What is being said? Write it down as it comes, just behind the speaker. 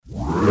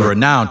are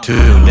now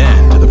tuned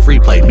in to the Free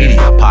Play Media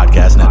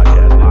Podcast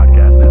Network.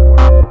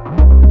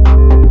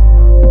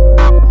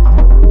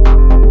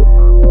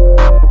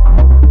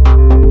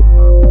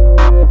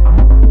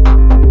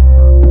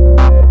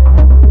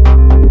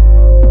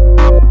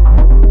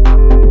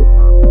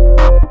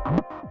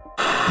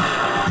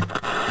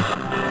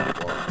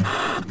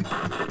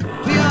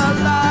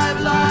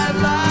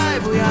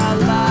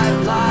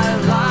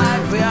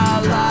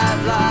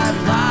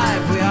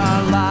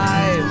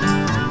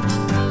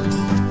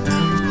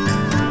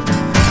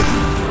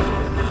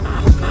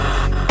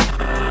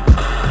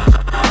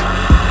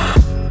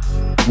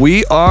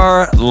 We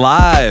are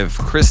live.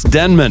 Chris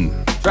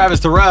Denman. Travis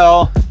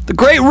Terrell. The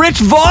great Rich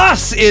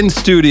Voss in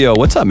studio.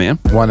 What's up, man?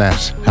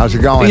 1S. How's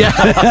it going? Yeah.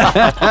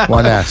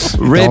 1S.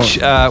 Rich,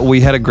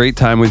 we had a great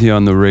time with you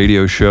on the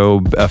radio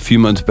show a few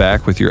months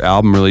back with your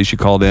album release. You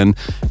called in.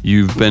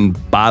 You've been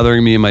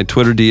bothering me in my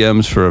Twitter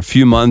DMs for a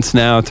few months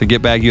now to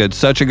get back. You had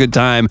such a good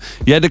time.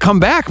 You had to come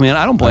back, man.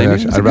 I don't blame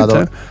you.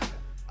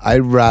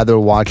 I'd rather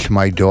watch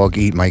my dog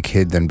eat my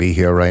kid than be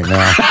here right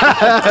now.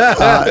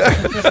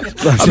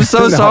 I'm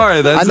so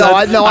sorry.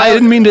 I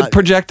didn't mean to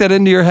project that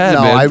into your head,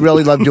 man. I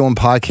really love doing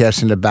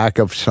podcasts in the back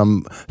of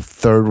some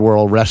third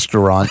world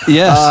restaurant.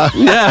 Yes,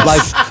 yes.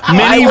 Like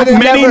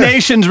many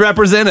nations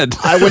represented.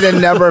 I would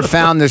have never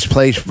found this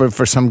place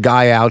for some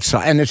guy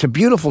outside. And it's a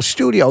beautiful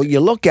studio. You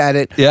look at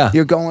it,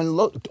 you're going,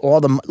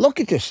 look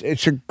at this.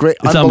 It's a great,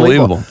 it's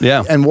unbelievable.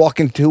 Yeah. And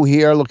walking through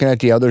here, looking at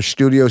the other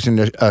studios and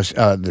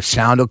the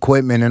sound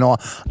equipment and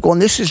all, going,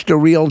 this is the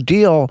real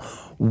deal.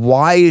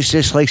 Why is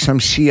this like some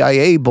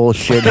CIA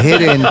bullshit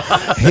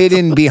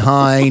hidden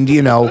behind,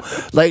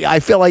 like I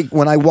feel like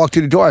when I walked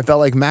through the door, I felt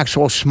like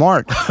Maxwell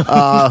Smart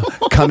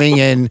coming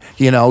in,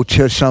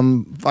 to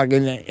some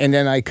fucking, and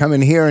then I come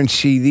in here and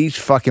see these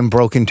fucking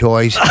broken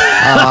toys,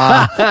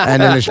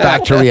 and then it's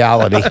back to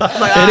reality.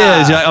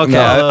 It is. Okay,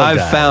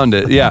 I've found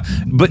it. Yeah.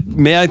 But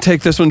may I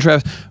take this one,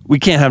 Travis? We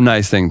can't have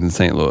nice things in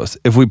St. Louis.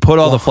 If we put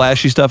all the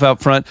flashy stuff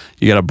out front,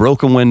 you got a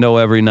broken window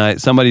every night.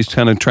 Somebody's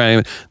kind of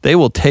trying, they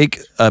will take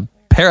a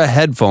pair of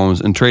headphones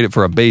and trade it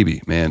for a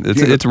baby, man.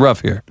 It's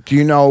rough here. Do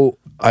you know,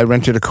 I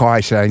rented a car.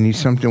 I said, I need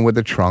something with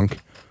a trunk.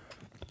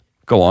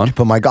 Go on.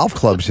 Put my golf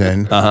clubs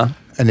in. Uh-huh.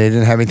 And they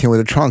didn't have anything with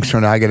a trunk, so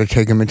now I got to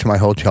take them into my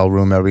hotel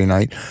room every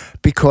night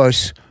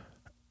because,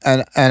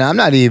 and I'm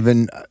not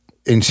even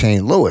in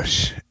St.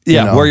 Louis.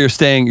 Yeah, where you're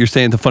staying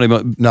at the Funny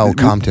Bone. No,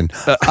 Compton. Rich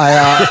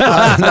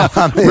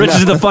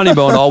is the Funny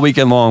Bone all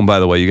weekend long, by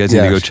the way. You guys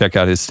need to go check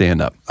out his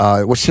stand-up.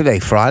 What's today?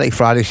 Friday,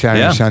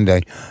 Saturday,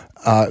 Sunday.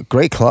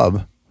 Great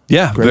club.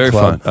 Yeah, great very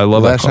club. Fun. I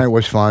love Last night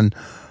was fun.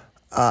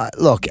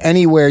 Look,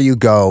 anywhere you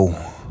go,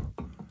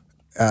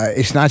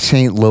 it's not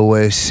St.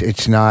 Louis.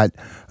 It's not,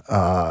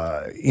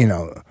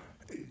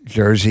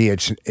 Jersey.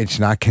 It's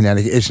not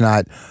Connecticut. It's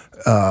not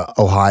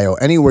Ohio.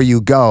 Anywhere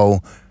you go,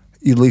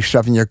 you leave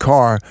stuff in your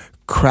car,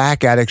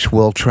 crack addicts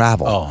will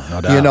travel. Oh,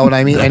 no doubt. You know what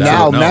I mean? No and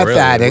doubt. now meth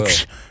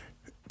addicts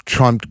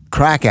trumped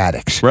crack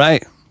addicts.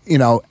 Right.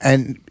 I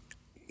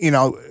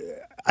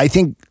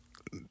think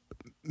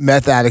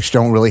meth addicts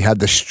don't really have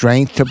the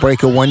strength to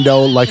break a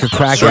window like a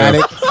crack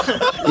addict.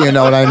 You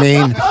know what I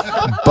mean?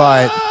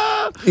 But,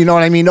 you know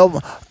what I mean?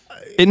 No,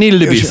 it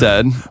needed to be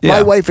said. Yeah.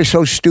 My wife is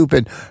so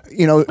stupid.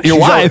 Your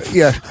wife?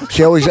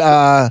 She always,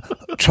 we're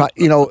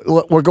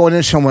going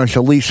in somewhere and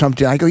she'll leave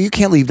something. I go, you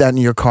can't leave that in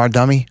your car,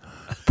 dummy.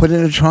 Put it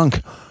in the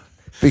trunk.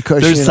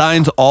 Because there's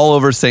signs all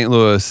over St.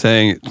 Louis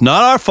saying, it's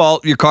not our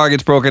fault your car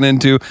gets broken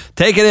into.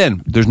 Take it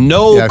in. There's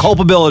no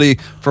culpability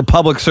for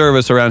public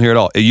service around here at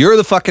all. You're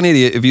the fucking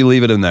idiot if you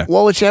leave it in there.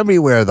 Well, it's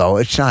everywhere, though.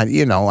 It's not,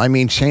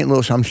 St.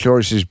 Louis, I'm sure,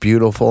 is as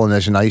beautiful and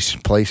as nice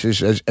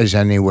places as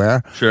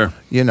anywhere. Sure.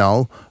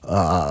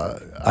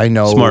 I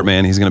know. Smart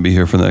man. He's going to be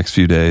here for the next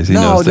few days. He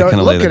knows they kind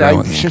of lay the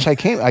ground. Since I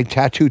came, I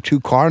tattooed 2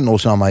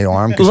 cardinals on my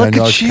arm because I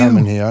know it's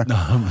coming here.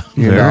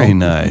 Very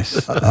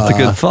nice. That's a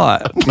good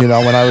thought. When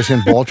I was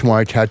in Baltimore,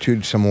 I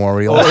tattooed some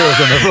Orioles.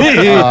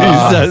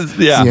 I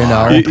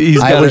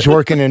was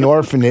working in an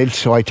orphanage,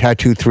 so I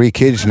tattooed 3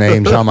 kids'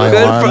 names on my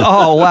arm.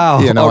 Oh, wow.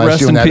 I was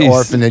doing that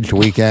orphanage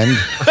weekend.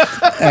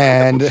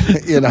 And,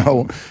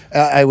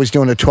 I was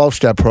doing a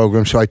 12-step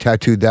program, so I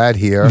tattooed that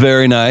here.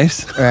 Very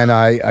nice. And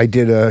I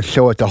did a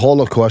show at the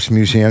Holocaust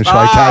Museum, so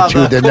I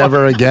tattooed the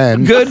Never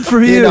Again. Good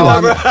for you.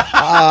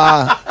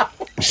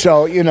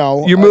 So,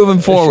 you're moving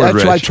forward, that's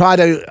Rich. why I try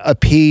to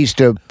appease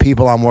the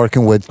people I'm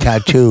working with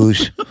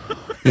tattoos.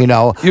 You're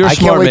a I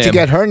can't wait to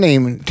get her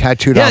name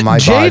tattooed on my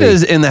body.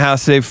 Jada's in the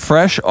house today,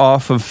 fresh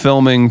off of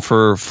filming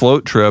for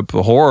Float Trip,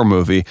 a horror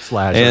movie.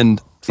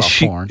 And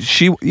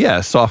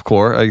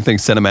softcore. I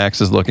think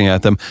Cinemax is looking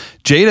at them.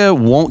 Jada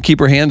won't keep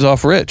her hands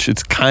off Rich.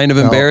 It's kind of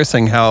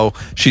embarrassing how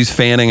she's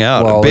fanning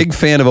out. A big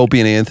fan of Opie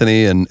and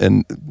Anthony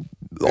and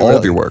all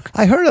of your work.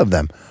 I heard of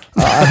them.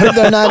 I heard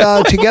they're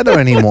not together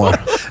anymore.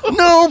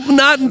 No,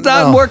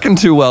 not working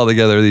too well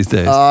together these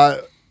days.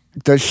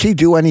 Does she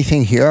do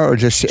anything here, or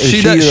just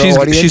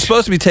she's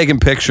supposed to be taking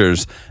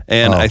pictures,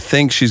 and I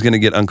think she's going to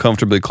get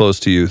uncomfortably close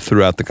to you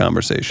throughout the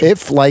conversation.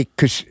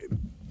 Because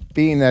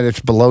being that it's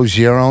below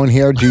zero in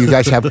here, do you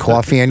guys have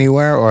coffee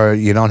anywhere, or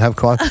you don't have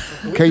coffee?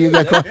 Can you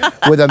get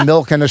coffee with a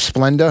milk and a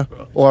Splenda,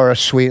 or a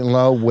Sweet and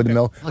Low with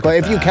milk? But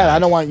if you can, I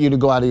don't want you to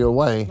go out of your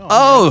way.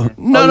 Oh,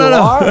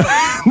 no.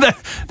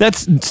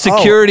 That's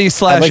security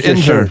 / I like your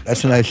intern. shirt.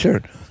 That's a nice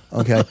shirt.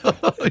 Okay.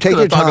 Take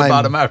your Talk about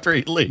time. him after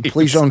he leaves.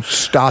 Please don't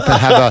stop and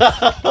have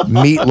a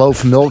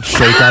meatloaf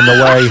milkshake on the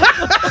way.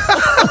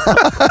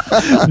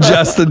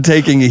 Justin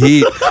taking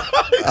heat.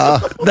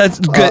 That's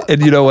good.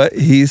 And you know what?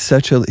 He's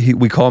such a.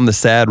 We call him the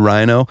sad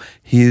rhino.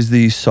 He is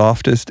the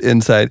softest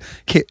inside.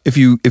 If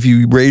you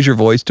raise your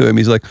voice to him,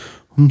 he's like,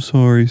 "I'm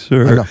sorry,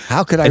 sir."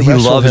 How could I And he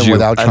wrestle loves him you.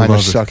 without I trying to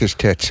love it. suck his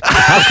tits?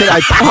 How could I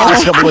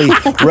possibly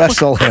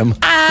wrestle him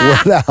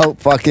without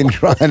fucking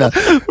trying to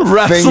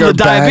Wrestle finger the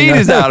bang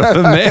diabetes him? out of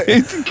him,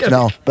 man.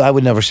 No, but I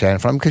would never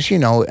stand for him because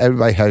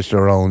everybody has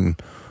their own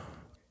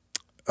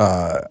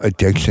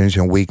addictions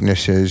and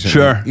weaknesses. And,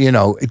 Sure.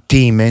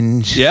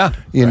 Demons. Yeah.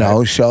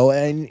 So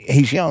and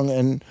he's young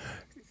and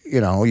you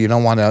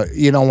don't want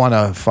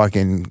to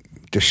fucking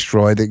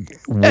destroy the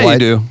Yeah, you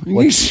do.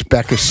 what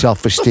speck of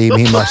self-esteem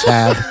he must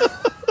have.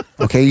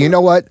 Okay, you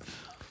know what?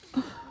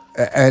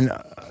 And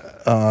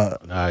All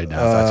right,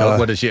 now. So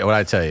what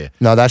I tell you?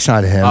 no, that's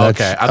not him. Oh,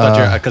 That's, okay, I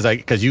thought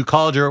because you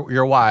called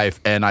your wife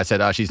and I said,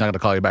 oh, she's not going to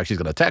call you back. She's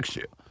going to text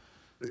you.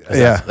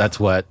 Yeah. That's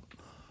what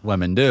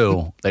women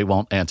do. They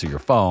won't answer your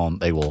phone.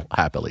 They will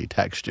happily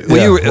text you.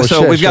 Well, Yeah.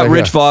 so Well, we've got shit,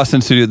 Rich yeah. Voss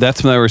in studio.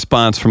 That's my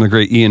response from the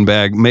great Ian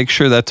Bagg. Make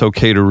sure that's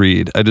okay to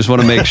read. I just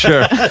want to make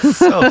sure.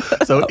 So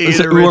Ian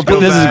So and Rich go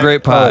this is a back.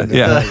 great pod.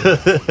 Yeah.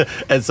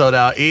 And so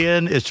now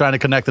Ian is trying to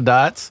connect the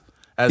dots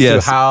as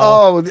Yes. to how.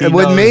 Oh, he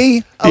with knows-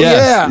 me? Oh,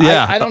 Yes, yeah.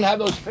 yeah. I don't have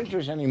those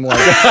pictures anymore.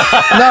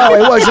 No,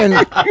 it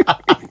wasn't.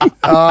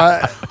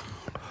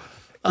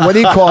 What do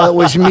you call it? It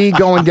was me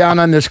going down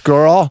on this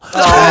girl,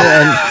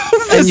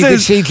 and you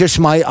could see just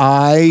my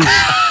eyes,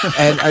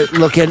 and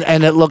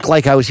and it looked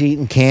like I was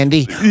eating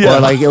candy, or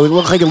like it would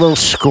look like a little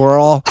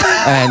squirrel.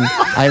 And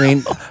I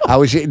mean,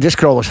 this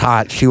girl was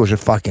hot. She was a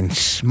fucking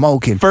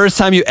smoking. First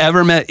time you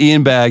ever met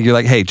Ian Bagg, you're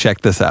like, hey,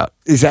 check this out.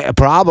 Is that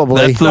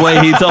probably? That's the way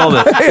he told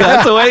it.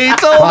 That's the way he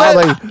told it.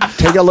 Probably.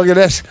 Take a look at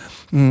this.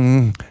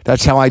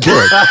 That's how I do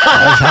it.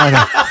 That's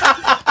how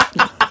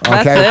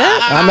okay,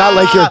 That's it? I'm not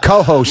like your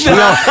co-host.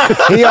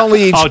 He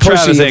only eats Oh, pussy.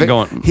 Travis if ain't it-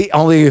 going. He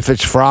only if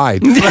it's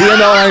fried. You know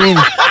what I mean?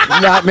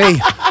 Not me.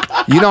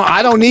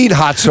 I don't need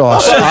hot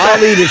sauce.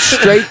 I'll eat it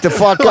straight the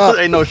fuck up.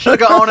 Ain't no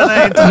sugar on it.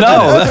 Ain't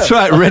No, that's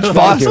right. Rich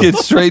Voss you.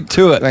 gets straight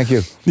to it. Thank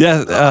you.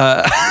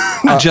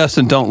 Yeah.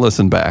 Justin, don't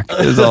listen back.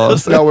 Is all I'm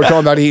saying. No, we're talking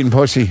about eating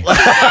pussy.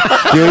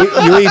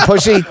 You eat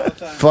pussy?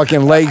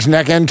 Fucking legs,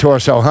 neck, and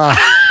torso, huh?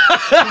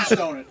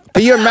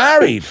 But you're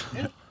married.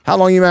 How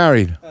long you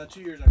married?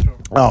 2 years October.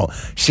 Oh,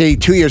 see,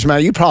 2 years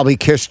married. You probably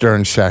kissed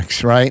during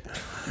sex, right?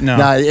 No.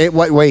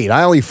 Wait.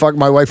 I only fucked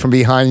my wife from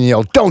behind and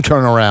yelled, "Don't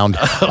turn around."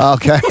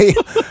 Okay.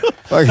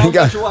 Fucking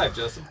got- your wife,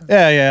 Justin.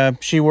 Yeah.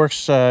 She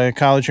works at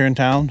college here in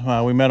town.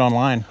 We met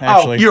online,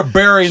 actually. Oh, you're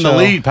burying the So-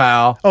 lead,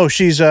 pal. Oh,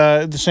 she's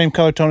the same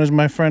color tone as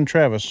my friend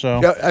Travis.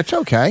 So Yeah, that's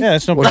okay. Yeah,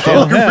 it's no What's big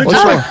wrong? deal. Yeah.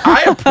 What's wrong?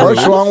 I approve.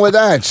 What's wrong with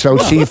that? So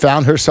she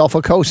found herself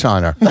a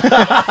cosigner.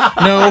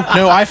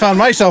 no, I found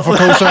myself a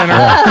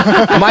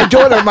cosigner.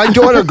 My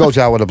daughter goes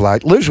out with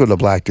lives with a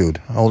black dude.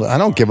 I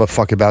don't give a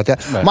fuck about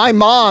that. My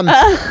mom,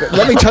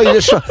 let me tell you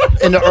this.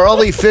 In the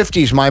early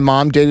 50s, my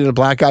mom dated a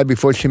black guy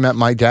before she met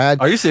my dad.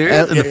 Are you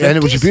serious? And, In the and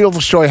it was a 50s?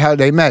 beautiful story how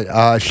they met.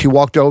 She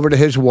walked over to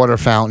his water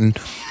fountain,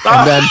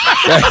 and then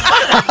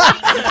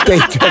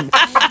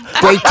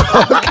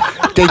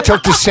they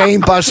took the same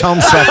bus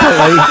home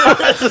separately.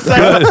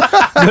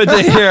 Good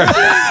to hear.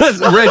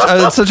 Rich,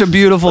 it's such a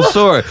beautiful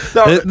story.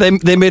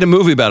 They made a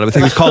movie about it. I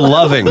think it's called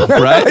Loving,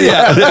 right?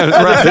 Yeah.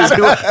 Right.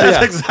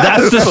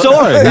 That's the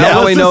story.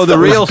 Now we know the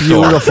real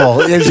story.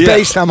 Beautiful. It's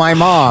based on my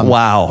mom.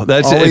 Wow.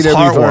 That's Only it's they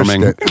reversed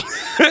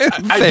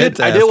heartwarming.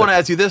 I did want to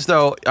ask you this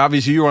though.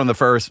 Obviously, you were one of the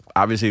first,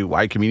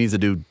 white comedians to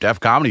do Def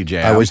Comedy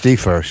Jam. I was the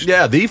first.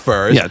 Yeah, the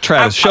first. Yeah,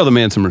 Travis, show the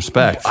man some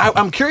respect.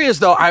 I'm curious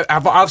though.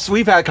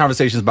 We've had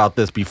conversations about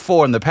this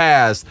before in the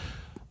past.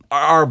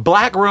 Are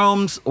black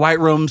rooms, white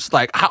rooms,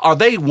 like are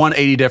they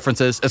 180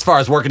 differences as far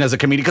as working as a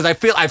comedian? Because I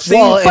feel I've seen.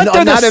 Well, but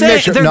they're not the a same.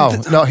 mission. They're-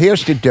 No.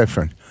 Here's the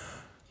difference.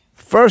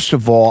 First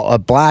of all, a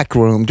black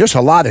room. There's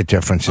a lot of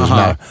differences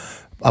now.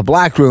 A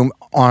black room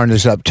aren't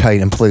as uptight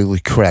and politically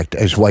correct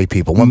as white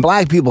people. When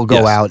black people go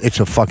Yes. out, it's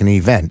a fucking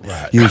event.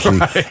 Usually,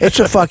 it's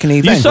a fucking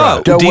event. You saw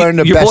it. They're wearing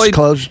the your best boy,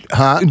 clothes,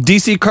 huh?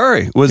 DC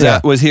Curry was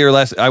here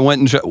last. I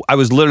went and I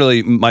was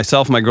literally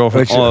myself, my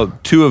girlfriend,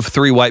 two of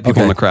three white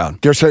people in the crowd.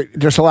 There's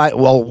a lot.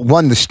 Well,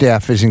 one, the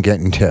staff isn't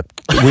getting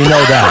tipped. We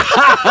know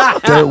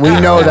that. We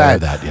know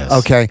that. yes.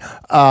 Okay.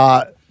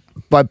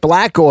 But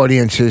black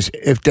audiences,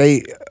 if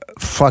they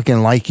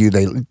fucking like you,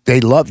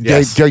 they love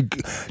Yes.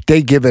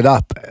 they give it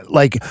up.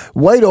 Like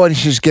white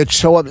audiences get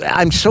so up.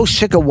 I'm so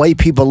sick of white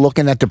people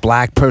looking at the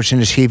black person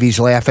to see if he's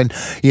laughing.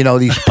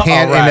 These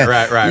pants.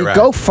 right.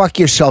 Go fuck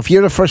yourself.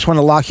 You're the first one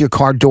to lock your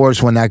car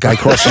doors when that guy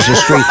crosses the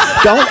street.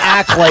 Don't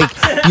act like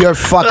you're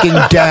fucking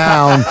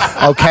down.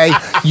 Okay,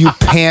 you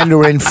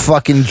pandering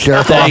fucking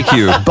jerk. Thank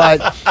you.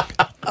 But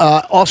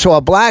also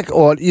a black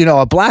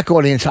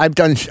audience. I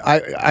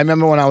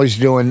remember when I was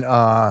doing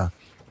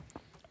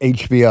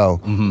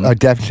HBO,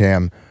 Def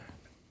Jam.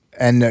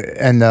 And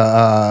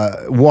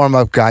the warm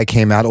up guy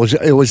came out.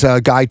 It was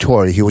Guy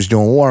Torrey. He was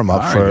doing warm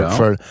up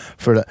for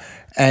the.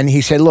 And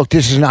he said, "Look,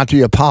 this is not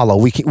the Apollo.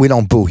 We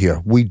don't boo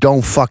here. We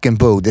don't fucking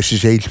boo. This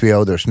is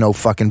HBO. There's no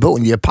fucking boo.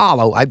 And the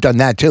Apollo, I've done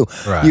that too.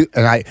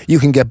 Right. You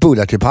can get booed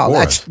at the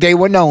Apollo. They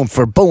were known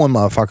for booing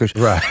motherfuckers.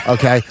 Right.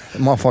 Okay,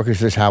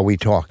 motherfuckers is how we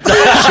talk. So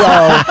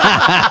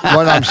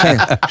what I'm saying.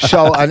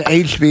 So on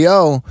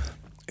HBO."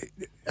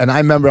 And I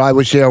remember I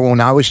was there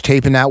when I was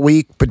taping that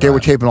week, but they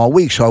were taping all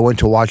week, so I went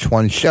to watch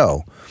one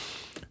show.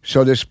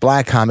 So this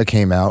black comic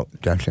came out.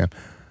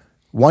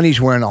 One,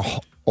 he's wearing a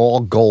all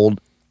gold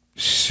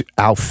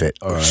outfit,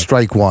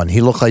 strike one.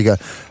 He looked like a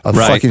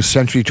fucking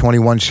Century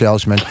 21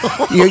 salesman.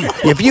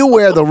 If you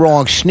wear the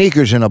wrong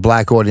sneakers in a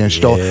black audience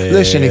store,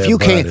 listen. If you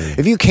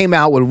came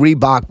out with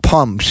Reebok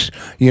pumps,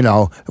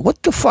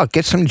 what the fuck?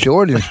 Get some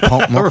Jordans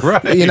pump.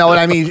 Right. You know what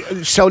I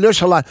mean? So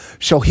there's a lot.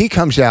 So he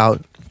comes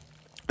out,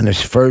 and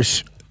his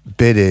first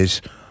bit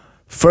is,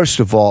 first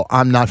of all,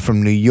 I'm not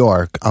from New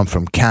York. I'm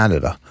from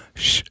Canada.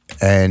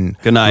 And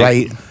good night.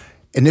 Right.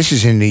 And this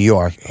is in New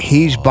York.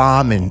 He's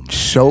bombing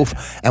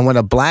and when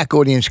a black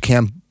audience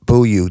can't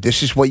boo you,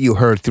 this is what you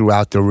heard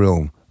throughout the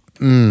room.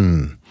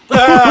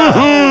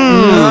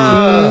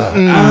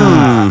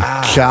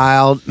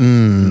 Child.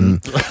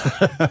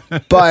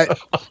 But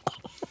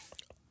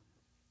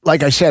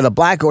like I said, a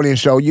black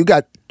audience, though, you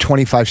got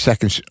 25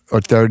 seconds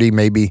or 30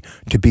 maybe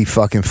to be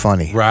fucking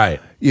funny.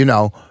 Right.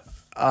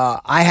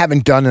 I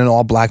haven't done an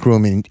all-black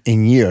room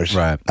in years.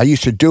 Right. I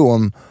used to do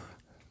them,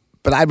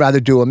 but I'd rather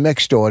do a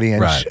mixed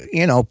audience. Right.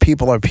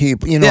 People are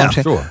people. You know what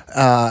I'm saying? Sure.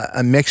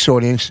 A mixed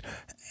audience,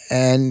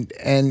 and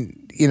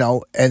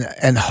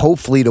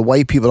hopefully the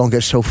white people don't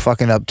get so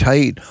fucking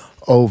uptight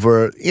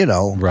over.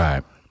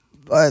 Right.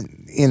 But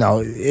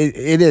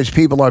it is,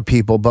 people are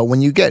people. But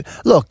when you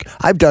look,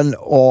 I've done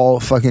all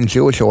fucking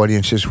Jewish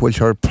audiences,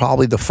 which are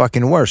probably the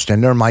fucking worst,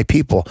 and they're my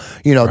people.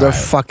 They're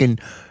fucking.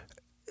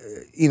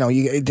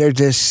 They're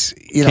just,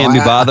 Can't be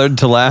bothered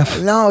to laugh?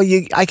 No,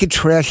 I could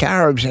trash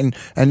Arabs and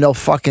they'll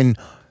fucking,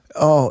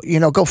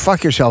 go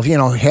fuck yourself.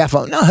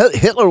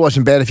 Hitler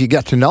wasn't bad if you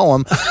get to know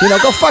him.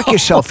 Go fuck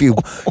yourself. You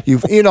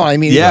know what I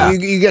mean? Yeah.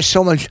 You get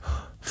so much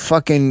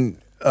fucking,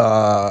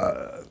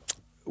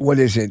 what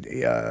is it?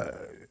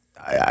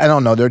 I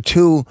don't know. They're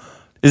too.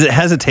 Is it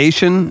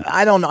hesitation?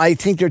 I don't know. I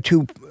think they're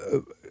too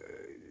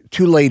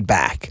laid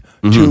back.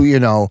 Mm-hmm. Too,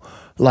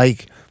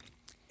 like.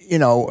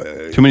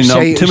 Too many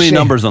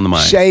numbers on the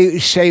mind.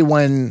 Say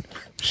when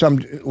some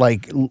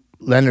like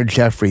Leonard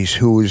Jeffries,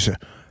 who was a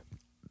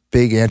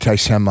big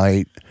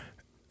anti-Semite,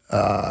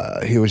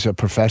 he was a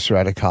professor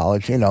at a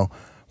college.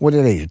 What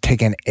do they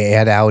take an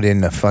ad out in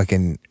the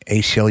fucking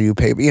ACLU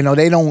paper?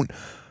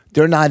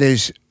 They're not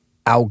as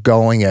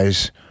outgoing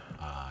as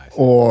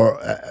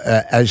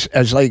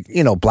as like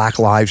Black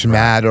Lives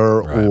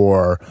Matter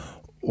or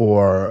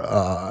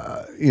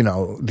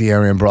the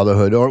Aryan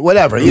Brotherhood or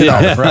whatever, this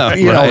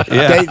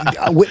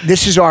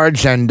is our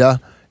agenda,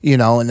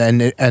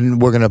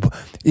 and we're gonna,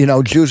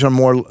 Jews are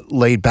more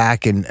laid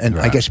back and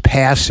I guess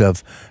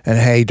passive, and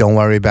hey, don't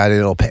worry about it,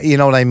 it'll pay. You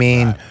know what I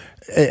mean? Right.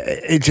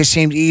 It just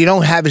seems you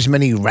don't have as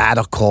many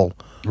radical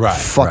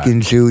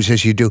fucking Jews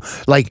as you do,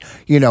 like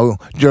during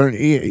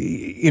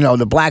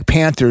the Black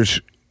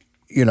Panthers,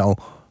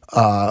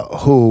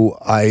 who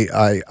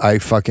I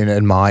fucking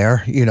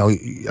admire,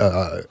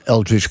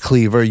 Eldridge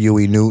Cleaver,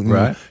 Huey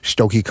Newton,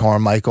 Stokely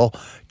Carmichael.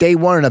 They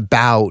weren't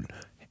about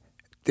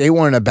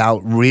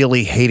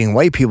really hating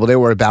white people. They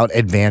were about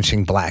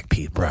advancing black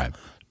people. Right.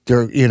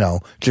 They're,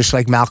 just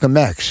like Malcolm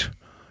X.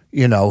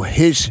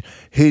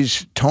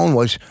 His tone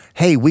was,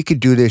 hey, we could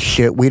do this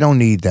shit. We don't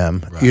need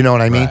them. Right. You know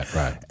what I mean?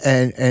 Right.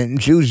 And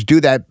Jews do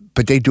that,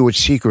 but they do it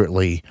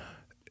secretly.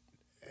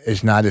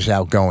 Is not as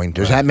outgoing.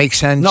 Does that make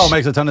sense? No, it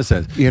makes a ton of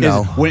sense.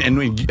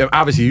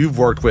 Obviously, you've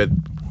worked with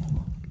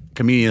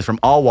comedians from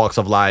all walks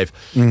of life.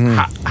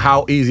 Mm-hmm.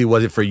 How easy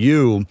was it for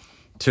you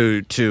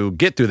to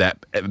get through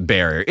that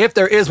barrier, if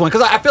there is one?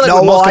 Because I feel like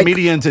with most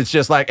comedians, it's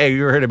just like, hey,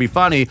 you're here to be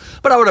funny.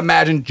 But I would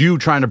imagine you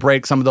trying to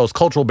break some of those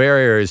cultural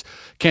barriers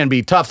can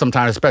be tough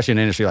sometimes, especially in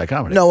an industry like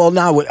comedy. No,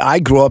 I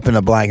grew up in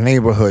a black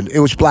neighborhood. It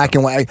was black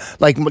and white.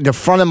 Like the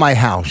front of my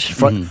house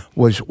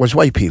was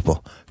white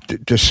people.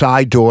 The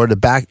side door,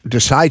 the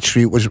side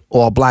street was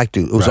all black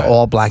dude. It was an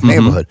all black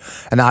neighborhood,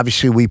 and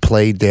obviously we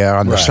played there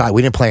on the side.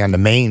 We didn't play on the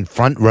main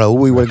front row.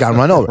 We would have gotten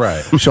run over.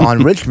 Right. So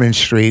on Richmond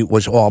Street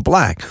was all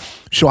black.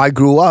 So I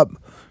grew up,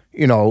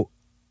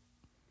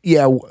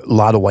 a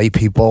lot of white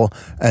people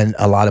and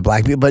a lot of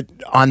black people, but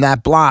on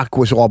that block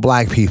was all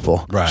black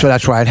people. Right. So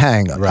that's where I'd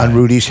hang on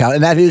Rudy's house,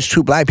 and that is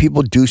true. Black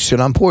people do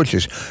sit on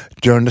porches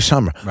during the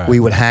summer. Right.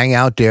 We would hang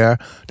out there,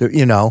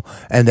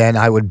 and then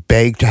I would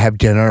beg to have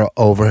dinner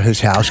over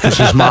his house because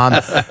his mom,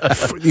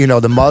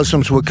 the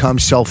Muslims would come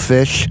sell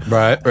fish.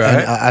 Right.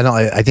 And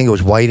I think it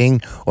was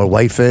whiting or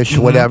whitefish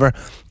or whatever.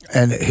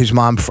 and his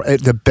mom,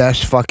 the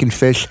best fucking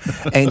fish.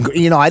 And,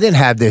 I didn't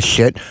have this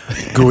shit.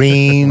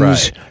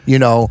 Greens,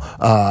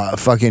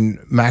 fucking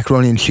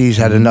macaroni and cheese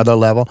at another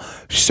level.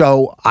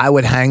 So I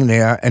would hang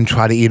there and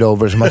try to eat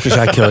over as much as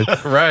I could.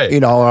 Right.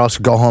 Or else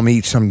go home and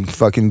eat some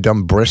fucking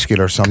dumb brisket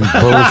or some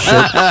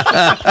bullshit.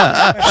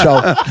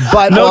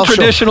 But no also,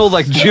 traditional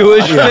like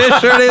Jewish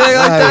fish or anything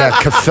like that.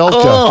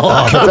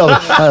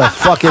 Gefilte.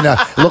 Fucking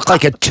looked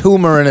like a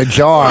tumor in a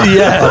jar.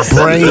 Yes. A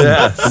brain.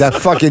 Yes. That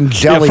fucking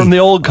jelly. From the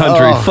old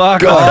country.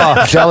 Fuck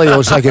off. Jelly. It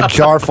was like a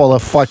jar full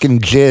of fucking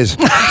jizz.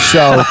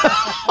 So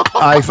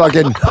I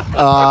fucking,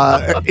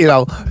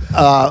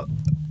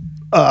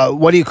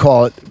 what do you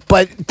call it?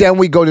 But then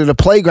we go to the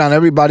playground.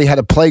 Everybody had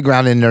a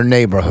playground in their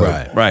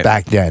neighborhood Right.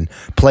 back then.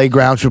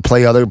 Playgrounds would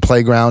play other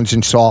playgrounds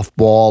in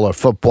softball or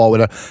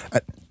football.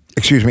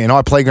 Excuse me. And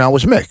our playground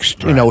was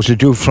mixed. It was a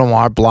dude from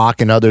our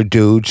block and other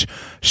dudes.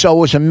 So it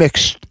was a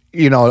mixed,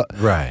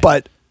 Right.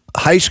 But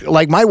high school,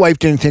 like my wife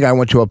didn't think I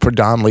went to a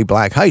predominantly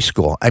black high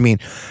school. I mean,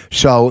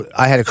 so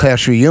I had a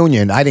class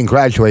reunion. I didn't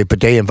graduate, but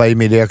they invited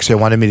me there because they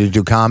wanted me to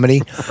do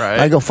comedy.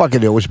 Right. I go, fuck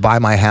it. It was by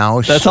my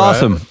house. That's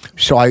awesome.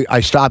 So I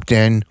stopped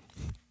in.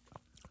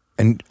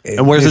 And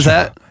where's this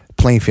at?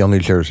 Plainfield, New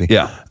Jersey.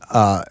 Yeah.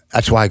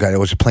 That's why I got it. It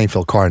was the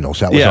Plainfield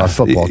Cardinals. That was our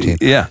football team.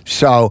 Yeah.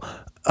 So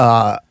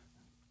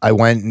I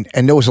went,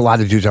 and there was a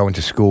lot of dudes I went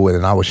to school with,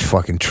 and I was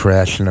fucking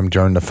trashing them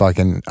during the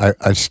fucking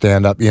I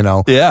stand up,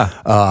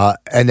 Yeah.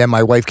 And then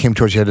my wife came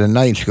towards the end of the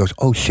night, and she goes,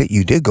 "Oh shit,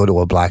 you did go to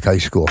a black high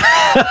school,"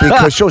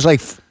 because there was like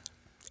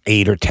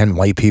 8 or 10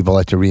 white people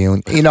at the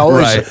reunion.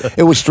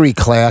 It was 3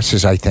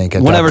 classes, I think.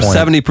 Whenever that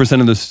point.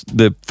 70% of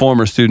the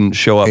former students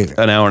show up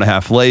an hour and a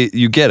half late,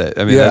 you get it.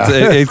 I mean,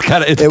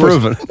 it's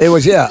proven. It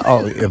was Oh,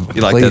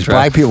 like please, this, right?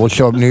 black people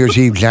show up New Year's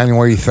Eve,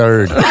 January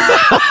 3rd.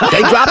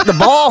 They dropped the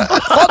ball.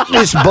 Fuck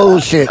this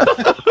bullshit.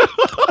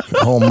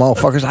 Oh,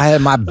 motherfuckers, I had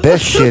my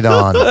best shit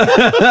on.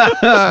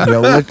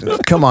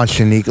 Come on,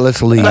 Shanique,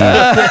 let's leave.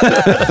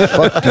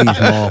 Fuck these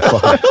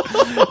motherfuckers.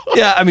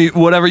 Yeah, I mean,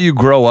 whatever you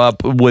grow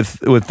up with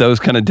those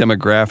kind of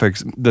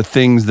demographics, the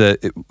things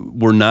that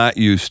we're not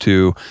used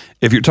to,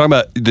 if you're talking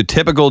about the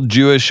typical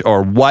Jewish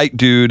or white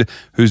dude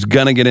who's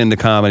going to get into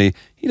comedy,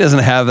 he doesn't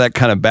have that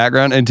kind of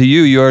background. And to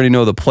you already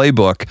know the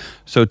playbook.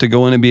 So to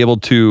go in and be able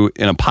to,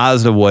 in a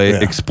positive way,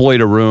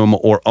 exploit a room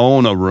or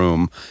own a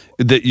room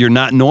that you're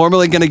not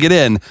normally going to get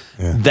in,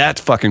 that's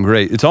fucking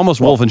great. It's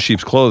almost wolf in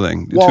sheep's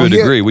clothing to a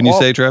degree. Wouldn't you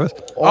say, Travis?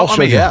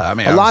 Also,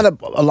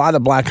 a lot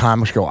of black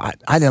comics go,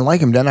 I didn't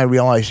like him. Then I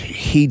realized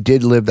he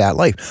did live that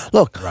life.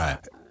 Look,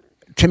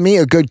 to me,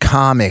 a good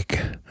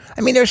comic,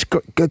 I mean, there's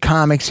good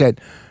comics that,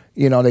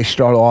 they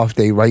start off,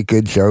 they write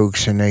good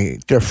jokes and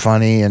they're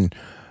funny.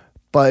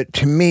 But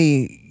to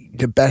me,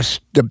 the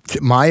best,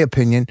 my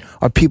opinion,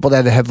 are people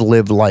that have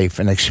lived life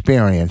and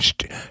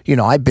experienced.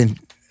 I've been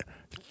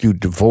through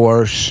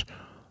divorce.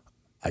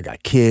 I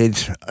got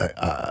kids.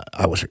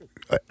 I was an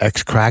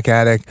ex-crack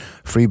addict,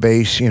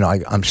 freebase.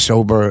 I'm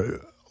sober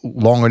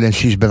longer than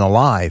she's been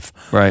alive.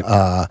 Right.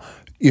 I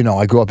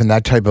grew up in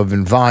that type of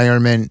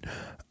environment.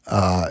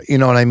 You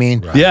know what I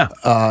mean? Right. Yeah.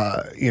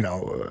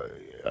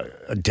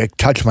 A dick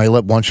touched my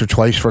lip once or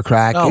twice for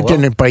crack. It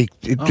didn't break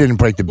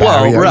the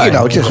barrier. Well, right.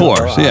 Just, of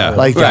course, yeah.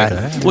 Like right.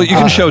 that. Well, you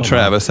can show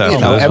Travis after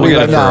this. We'll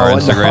get it for our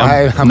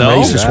Instagram. I'm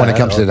racist when it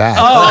comes to that.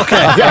 Oh, okay.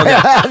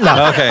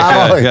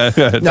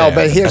 No,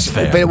 but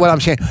what I'm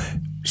saying.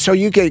 So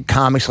you get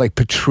comics like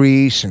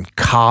Patrice and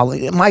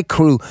Colin, my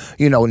crew,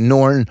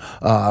 Norton,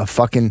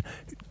 fucking.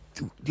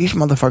 These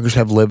motherfuckers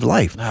have lived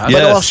life.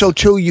 But also,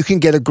 too, you can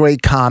get a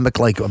great comic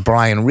like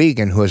Brian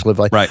Regan who has lived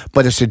life. Right.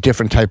 But it's a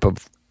different type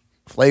of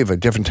flavor,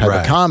 different type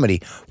of comedy,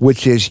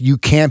 which is you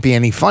can't be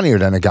any funnier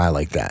than a guy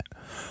like that.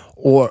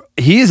 Or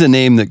he's a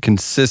name that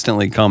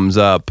consistently comes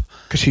up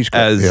he's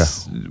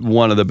as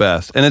one of the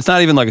best. And it's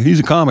not even like he's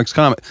a comic.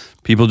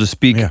 People just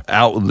speak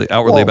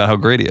outwardly about how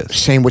great he is.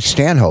 Same with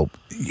Stanhope.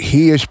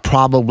 He is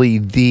probably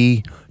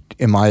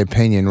in my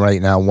opinion,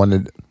 right now, one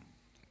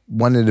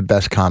of the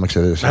best comics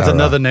of this era. That's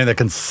another name that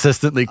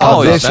consistently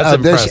comes up. That's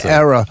impressive. This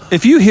era.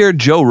 If you hear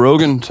Joe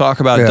Rogan talk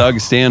about Doug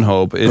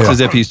Stanhope, it's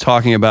as if he's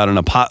talking about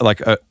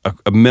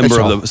a member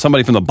of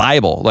somebody from the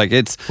Bible. Like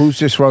it's who's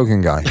this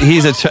Rogan guy?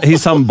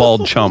 He's some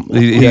bald chump.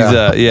 He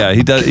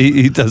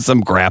does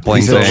some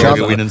grappling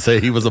thing. We didn't say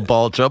he was a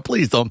bald chump.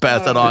 Please don't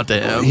pass that on to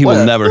him. He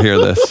will never hear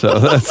this. So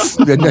that's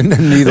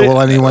neither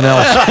will anyone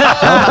else.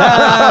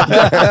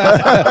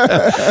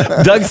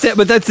 Doug Stanhope,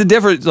 but that's the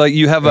difference. Like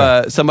you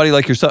have somebody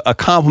like yourself, a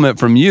compliment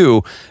from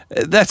you,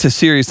 that's a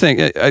serious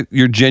thing.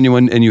 You're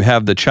genuine and you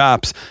have the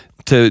chops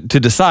to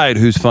decide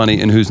who's funny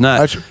and who's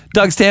not.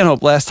 Doug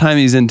Stanhope, last time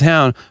he's in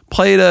town,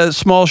 played a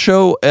small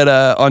show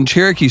on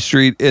Cherokee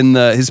Street in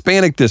the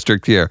Hispanic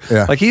district here.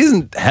 Yeah. Like he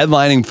isn't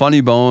headlining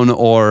Funny Bone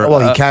or...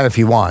 Well, he can if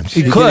he wants.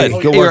 He could.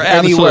 You're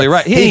absolutely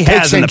right. He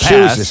has in the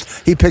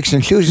past. He picks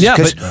and chooses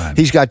because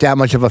he's got that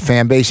much of a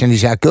fan base and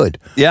he's that good.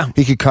 Yeah.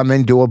 He could come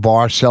in, do a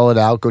bar, sell it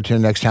out, go to the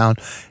next town.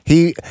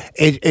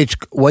 It's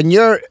when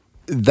you're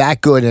that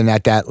good and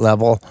at that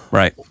level,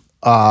 right?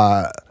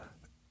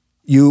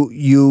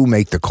 You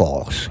make the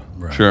calls.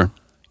 Right. Sure.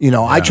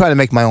 I try to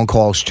make my own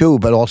calls too,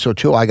 but also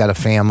too, I got a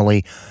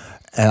family,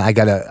 and I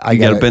gotta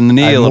bend the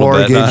knee a little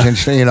bit,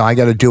 mortgage, and I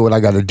gotta do what I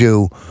gotta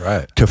do,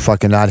 to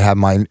fucking not have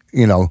my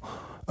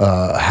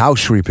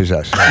house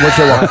repossessed.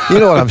 You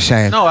know what I'm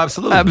saying? No,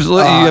 absolutely.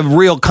 Absolutely. You have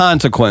real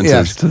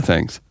consequences to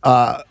things.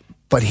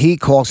 But he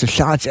calls the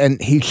shots, and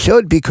he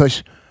should,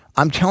 because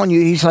I'm telling you,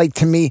 he's like,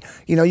 to me,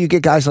 you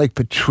get guys like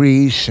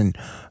Patrice and,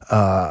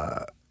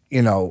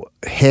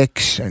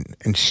 Hicks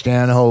and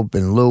Stanhope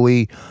and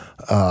Louis,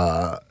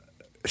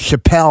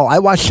 Chappelle. I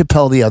watched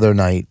Chappelle the other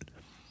night.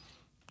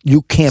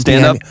 You can't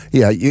stand up.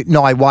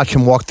 I watched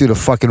him walk through the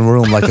fucking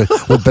room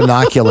with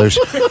binoculars.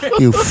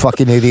 You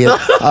fucking idiot.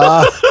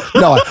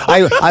 No,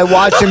 I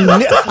watched him.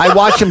 I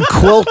watched him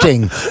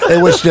quilting.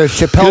 It was the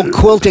Chappelle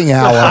quilting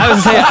hour. I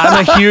was saying,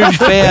 I'm a huge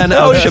fan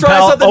of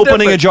Chappelle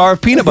opening a jar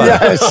of peanut butter.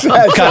 Yes,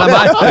 Kind of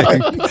my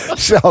thing.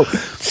 So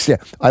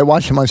I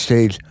watched him on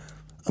stage.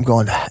 I'm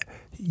going,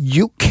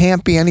 you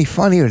can't be any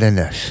funnier than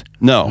this.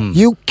 No.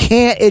 You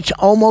can't. It's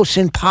almost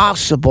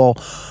impossible.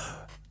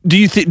 Do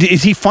you think,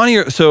 is he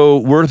funnier? So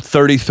we're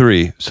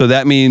 33. So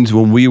that means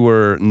when we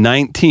were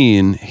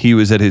 19, he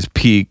was at his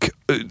peak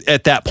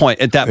at that point.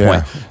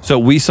 So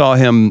we saw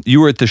him, you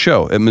were at the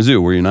show at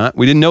Mizzou, were you not?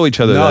 We didn't know each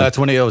other No, then. that's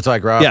when he was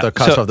like right off the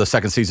cusp of the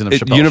second season of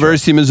Chappelle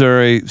University of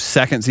Missouri,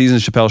 second season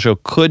of Chappelle Show,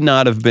 could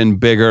not have been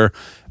bigger.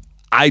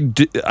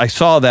 I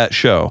saw that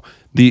show.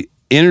 The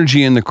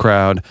energy in the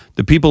crowd,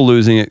 the people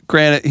losing it.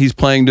 Granted, he's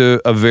playing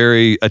to a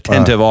very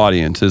attentive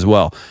audience as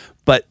well.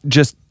 But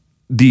just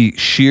the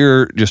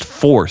sheer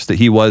force that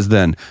he was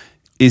then,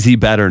 is he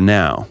better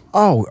now?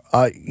 Oh,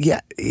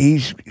 yeah,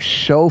 he's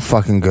so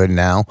fucking good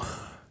now.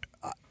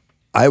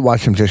 I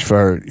watched him just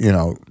for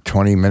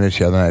 20 minutes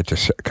the other night at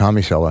the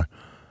Comedy Cellar,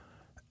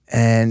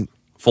 and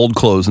fold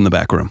clothes in the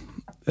back room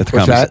at the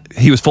Comedy Cellar.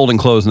 He was folding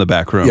clothes in the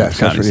back room. Yes,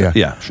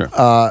 yeah, sure.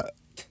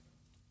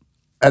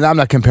 And I'm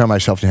not comparing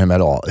myself to him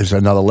at all. It's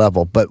another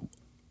level,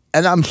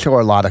 and I'm sure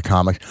a lot of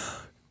comics,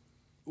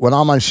 when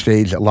I'm on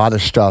stage, a lot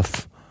of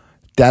stuff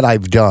that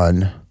I've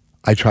done,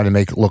 I try to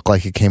make it look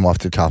like it came off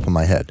the top of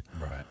my head.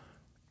 Right.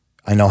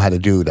 I know how to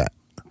do that.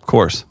 Of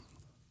course.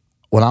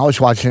 When I was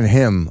watching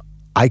him,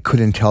 I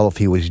couldn't tell if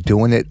he was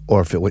doing it or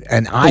if it was.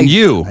 And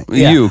you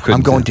couldn't.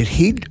 I'm going, did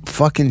he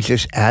fucking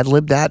just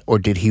ad-lib that or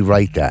did he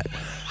write that?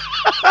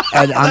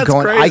 And I'm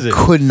going, crazy. I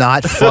could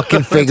not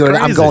fucking figure it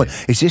out. I'm going,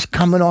 is this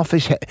coming off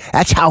his head?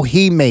 That's how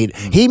he made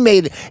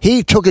it.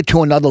 He took it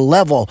to another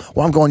level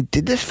where I'm going,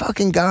 did this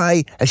fucking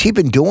guy, has he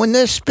been doing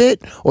this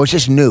bit or is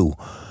this new?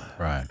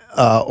 Right.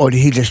 Or did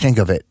he just think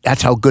of it?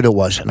 That's how good it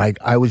was. And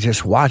I would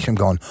just watch him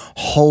going,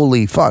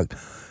 holy fuck.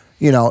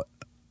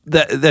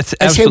 That's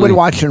I say when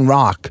watching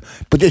rock,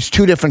 but it's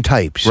two different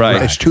types.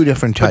 Right. It's two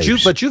different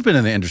types. But you've been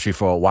in the industry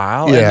for a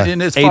while. Yeah.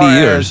 And as 80 far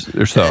years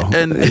or so.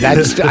 And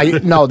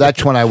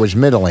that's when I was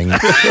middling.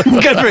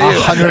 Good for you.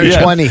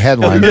 120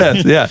 headline.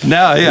 Yeah.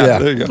 Now,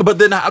 there you go. But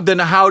then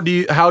how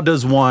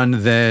does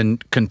one then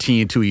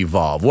continue to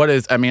evolve? What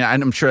is,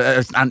 I'm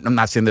sure, I'm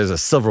not saying there's a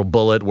silver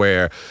bullet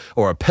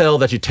or a pill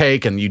that you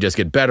take and you just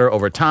get better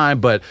over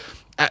time, but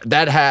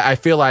I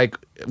feel like,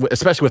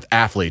 especially with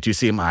athletes, you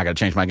see them, I got to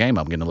change my game.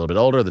 I'm getting a little bit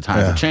older. The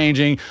times are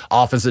changing.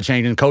 Offenses are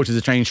changing. Coaches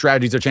are changing.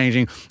 Strategies are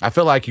changing. I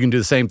feel like you can do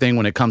the same thing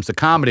when it comes to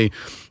comedy.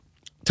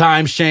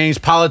 Times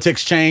change.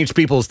 Politics change.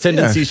 People's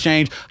tendencies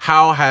change.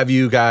 How have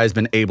you guys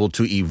been able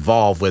to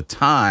evolve with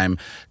time,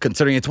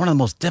 considering it's one of the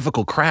most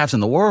difficult crafts in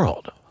the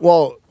world?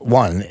 Well,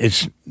 one,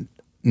 it's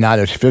not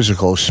as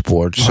physical as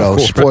sports. So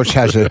sports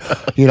has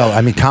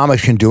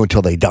comics can do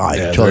until they die.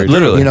 Yeah,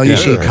 literally. You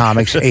see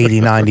comics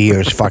 80, 90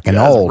 years fucking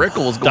old. Don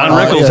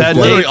Rickles had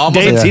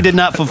dates he did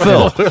not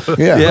fulfill.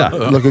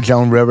 Look at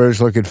Joan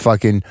Rivers. Look at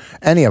fucking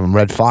any of them.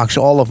 Red Fox.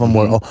 All of them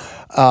were.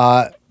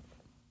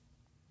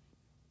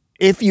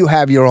 If you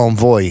have your own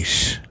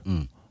voice,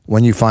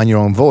 when you find your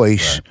own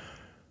voice,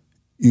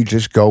 you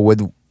just go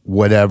with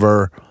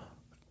whatever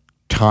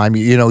time.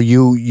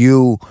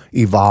 You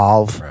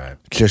evolve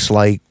just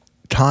like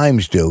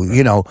times do.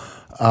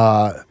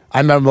 I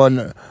remember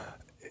when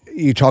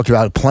you talked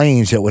about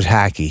planes, it was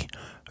hacky,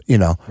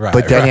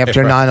 but then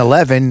after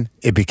 9/11,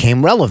 it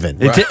became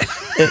relevant.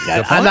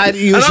 I'm not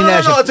using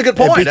that. No, that's a good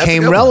point. It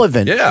became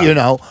relevant.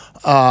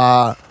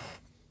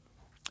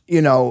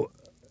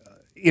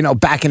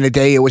 Back in the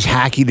day, it was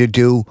hacky to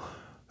do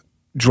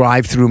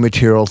drive-through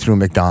material through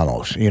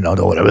McDonald's. And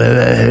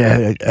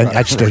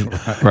that's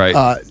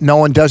no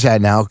one does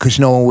that now because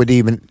no one would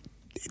even.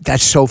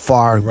 That's so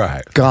far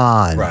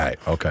gone. Right.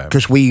 Okay.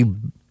 Because we've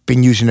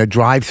been using a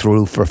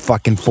drive-through for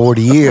fucking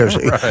 40 years.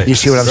 You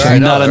see what I'm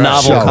saying? Not a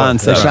novel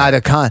concept.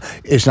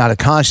 It's not a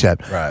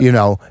concept.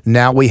 Right.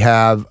 Now we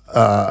have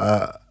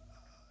a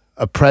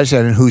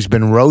president who's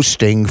been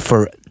roasting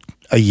for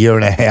a year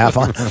and a half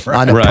on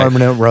a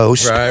permanent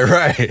roast.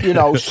 Right.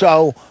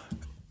 So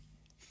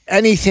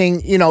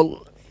anything,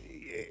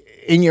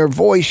 in your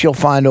voice, you'll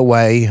find a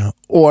way.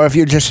 Or if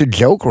you're just a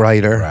joke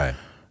writer. Right.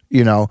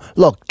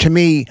 Look, to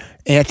me,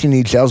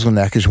 Anthony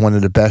Jeselnik is one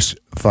of the best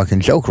fucking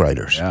joke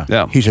writers.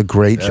 Yeah. He's a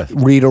great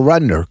Rita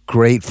Rudner,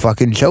 great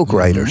fucking joke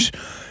writers.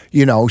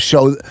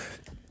 So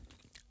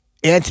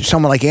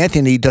someone like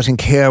Anthony doesn't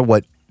care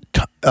what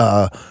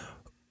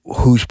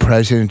who's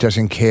president,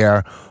 doesn't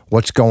care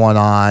what's going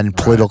on,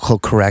 political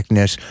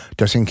correctness,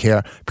 doesn't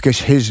care, because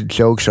his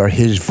jokes are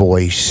his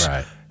voice,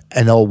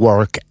 and they'll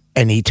work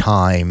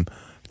anytime.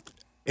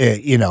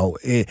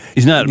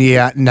 He's not.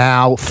 Yeah,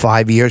 now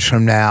 5 years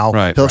from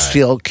now, he'll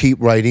still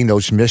keep writing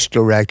those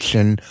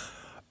misdirection,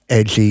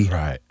 edgy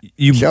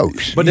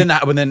jokes. But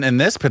then in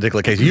this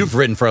particular case, you've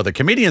written for other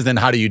comedians. Then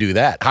how do you do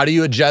that? How do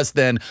you adjust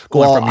then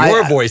going from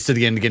your voice to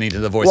getting to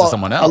the voice of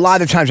someone else? A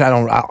lot of times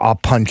I'll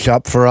punch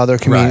up for other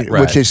comedians,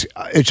 which is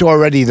it's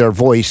already their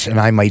voice, and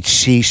I might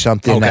see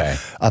something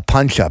a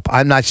punch up.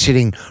 I'm not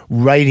sitting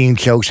writing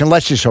jokes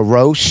unless it's a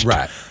roast,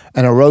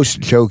 and a roast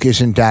joke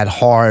isn't that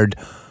hard.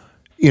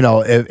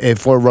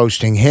 If we're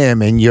roasting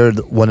him and you're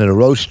one of the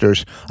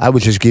roasters, I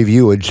would just give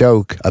you a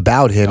joke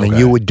about him and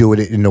you would do it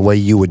in the way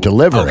you would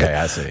deliver it.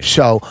 I see.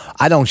 So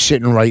I don't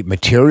sit and write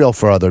material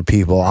for other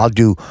people. I'll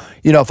do,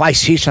 if I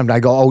see something, I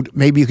go, oh,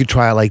 maybe you could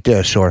try it like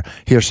this, or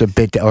here's a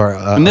bit, or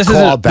and these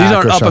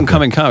aren't up and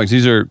coming comics.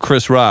 These are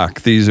Chris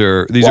Rock. These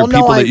are people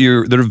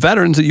that are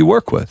veterans that you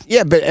work with.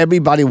 Yeah, but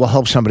everybody will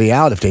help somebody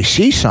out if they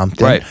see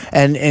something. Right.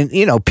 And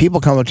people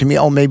come up to me,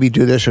 oh, maybe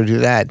do this or do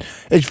that.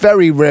 It's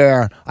very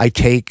rare I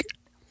take,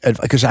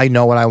 because I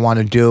know what I want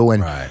to do,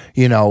 and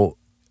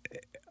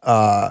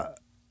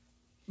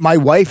my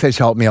wife has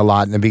helped me a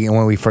lot in the beginning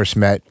when we first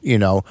met.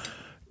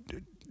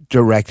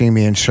 Directing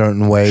me in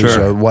certain ways,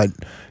 or what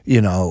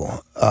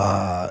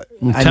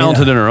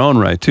talented in her own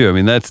right too. I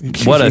mean, that's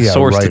what a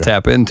source to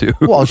tap into.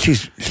 Well,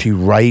 she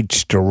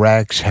writes,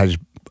 directs, has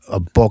a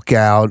book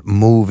out,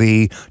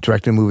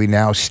 directing a movie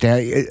now.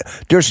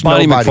 There's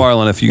Bonnie nobody.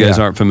 McFarlane, if you guys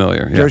aren't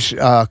familiar. Yeah. There's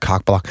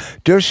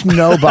Cockblock. There's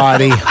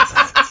nobody.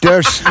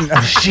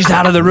 She's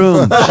out of the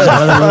room.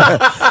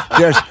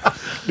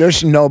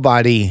 There's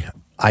nobody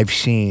I've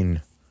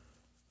seen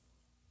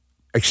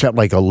except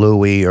like a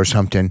Louis or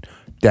something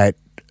that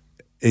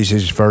is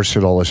as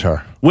versatile as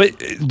her.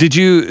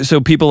 So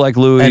people like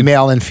Louis, and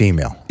male and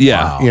female.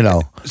 Yeah.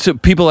 Wow. So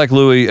people like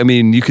Louis, I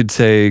mean, you could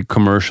say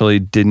commercially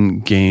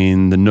didn't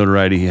gain the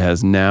notoriety he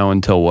has now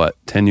until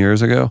 10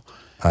 years ago?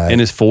 In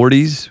his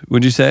 40s,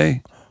 would you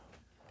say?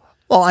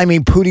 Well, I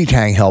mean, Pootie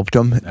Tang helped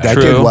him. That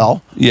True. did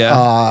well.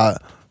 Yeah.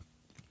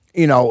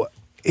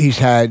 He's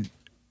had,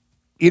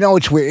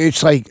 it's weird.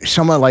 It's like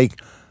someone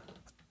like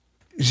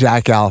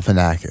Zach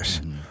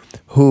Galifianakis,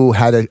 who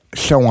had a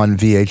show on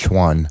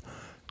VH1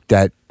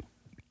 that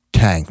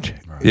tanked.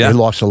 Yeah. He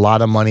lost a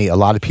lot of money. A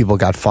lot of people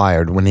got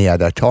fired when he had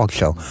that talk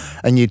show.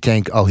 And you'd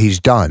think, oh, he's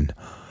done.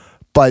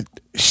 But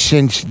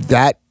since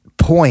that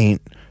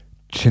point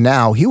to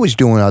now, he was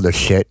doing other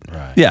shit.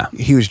 Right. Yeah.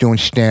 He was doing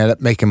stand-up,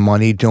 making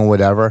money, doing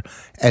whatever.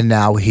 And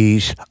now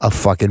he's a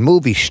fucking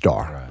movie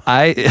star.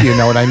 Right. You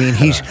know what I mean?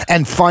 He's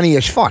and funny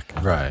as fuck.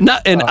 Right.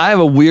 And I have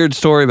a weird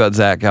story about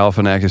Zach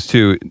Galifianakis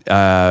too.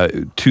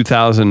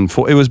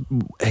 2004.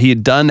 He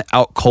had done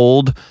Out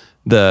Cold,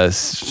 the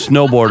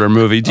snowboarder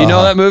movie. Do you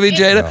know that movie,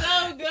 Jada?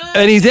 So good.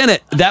 And he's in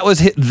it. That was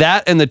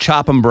that and the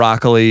Chop and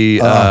Broccoli.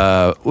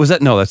 Was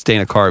that? No, that's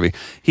Dana Carvey.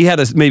 He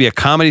had maybe a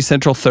Comedy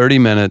Central 30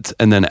 minutes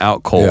and then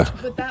Out Cold. Yeah.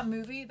 But that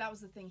movie, that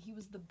was the thing. He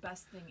was the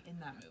best thing in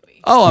that movie.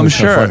 Oh, I'm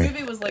sure. funny. The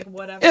movie was like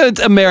whatever.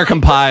 It's American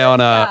Pie on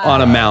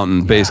a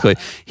mountain, basically.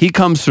 He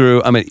comes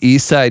through. I'm at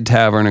East Side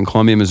Tavern in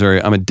Columbia,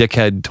 Missouri. I'm a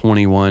dickhead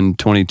 21,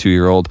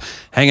 22-year-old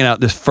hanging out.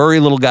 This furry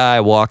little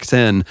guy walks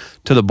in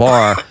to the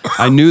bar.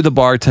 I knew the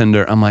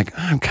bartender. I'm like,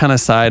 I'm kind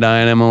of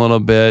side-eyeing him a little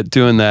bit,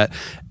 doing that.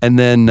 And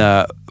then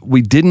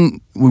we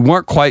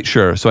weren't quite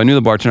sure. So I knew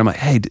the bartender. I'm like,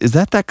 hey, is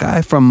that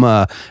guy from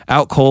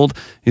Out Cold?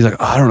 He's like,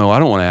 oh, I don't know. I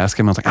don't want to ask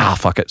him. I was like,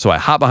 fuck it. So I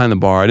hop behind the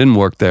bar. I didn't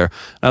work there.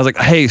 And I was like,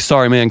 hey,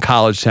 sorry, man,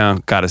 College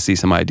Town. Got to see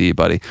some ID,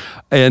 buddy.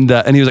 And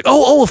he was like,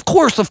 oh, of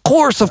course,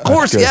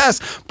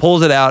 yes.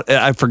 Pulls it out. And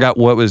I forgot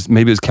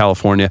maybe it was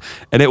California.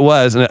 And it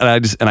was. And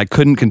I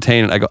couldn't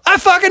contain it. I go, I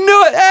fucking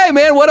knew it. Hey,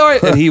 man, what are you?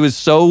 And he was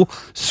so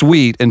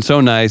sweet and so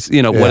nice,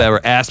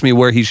 whatever. Asked me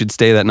where he should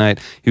stay that night.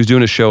 He was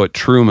doing a show at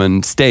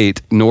Truman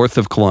State, north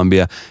of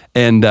Columbia.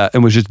 And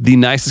was just the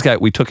nicest guy.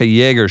 We took a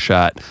Jaeger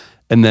shot,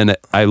 and then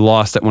I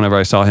lost it whenever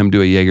I saw him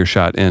do a Jaeger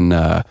shot in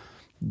the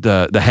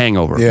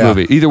Hangover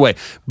movie. Either way,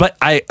 but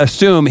I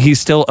assume he's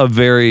still a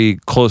very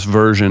close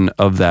version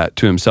of that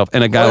to himself.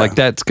 And a guy like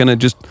that's gonna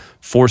just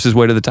force his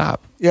way to the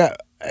top. Yeah,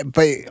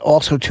 but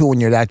also too,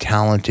 when you're that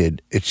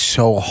talented, it's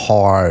so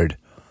hard.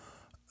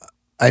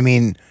 I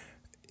mean,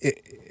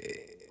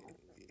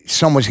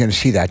 someone's going to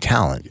see that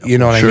talent. You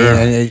know what I mean?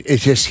 And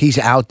it's just he's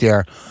out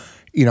there.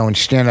 In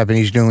stand-up, and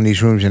he's doing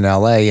these rooms in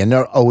L.A., and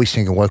they're always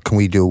thinking, what can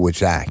we do with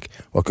Zach?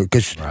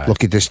 Because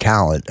look at this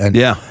talent.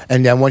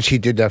 And then once he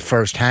did that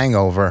first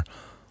Hangover,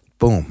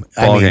 boom.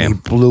 He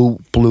blew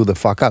the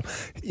fuck up.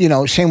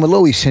 Same with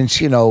Louis, since,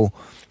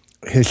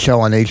 his show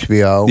on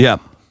HBO. Yeah.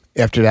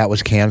 After that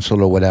was canceled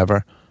or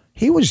whatever,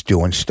 he was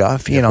doing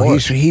stuff.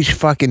 He's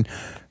fucking,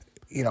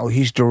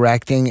 he's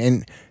directing,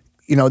 and,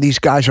 these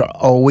guys are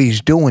always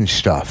doing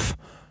stuff.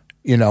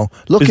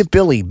 Look at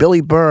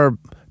Billy Burr.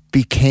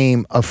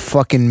 became a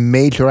fucking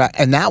major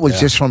and that was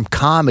just from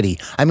comedy.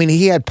 I mean,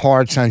 he had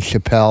parts on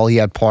Chappelle, he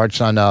had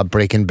parts on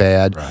Breaking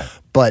Bad,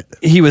 but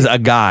he was a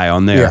guy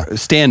on there.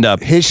 Stand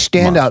up. His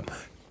stand up,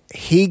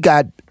 he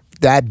got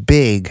that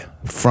big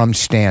from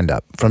stand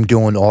up, from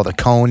doing all the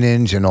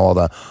Conans and all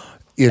the,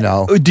 you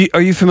know.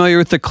 Are you familiar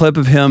with the clip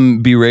of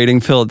him berating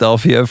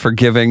Philadelphia for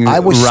giving I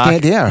was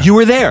Rock? there. You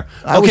were there.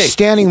 I was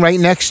standing right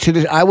next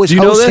to I was Do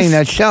you know hosting this?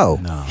 that show.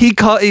 No.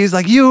 He's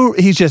like,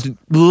 he's just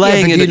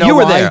laying but it. you know You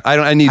were why? there.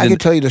 I can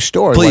tell you the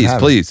story.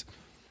 Please.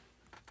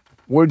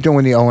 We're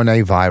doing the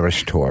O&A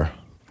virus tour.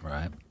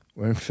 Right.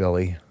 We're in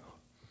Philly.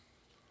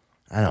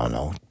 I don't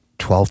know,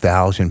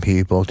 12,000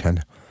 people.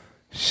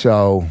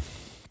 So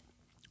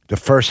the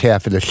first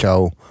half of the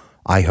show,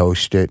 I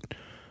hosted.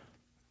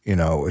 You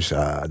know, it was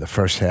the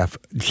first half,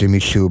 Jimmy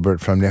Schubert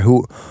from there,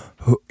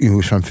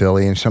 who's from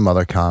Philly, and some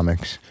other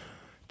comics.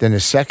 Then the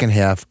second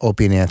half,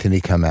 Opie and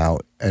Anthony come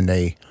out, and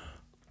they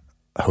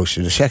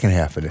hosted the second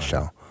half of the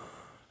show.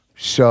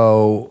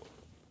 So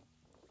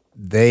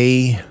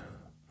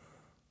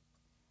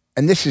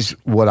and this is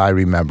what I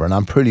remember, and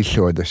I'm pretty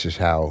sure this is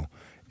how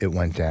it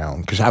went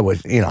down, because I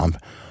was, you know,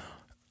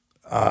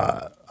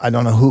 I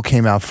don't know who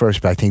came out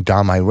first, but I think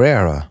Dom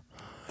Irrera,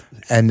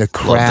 and the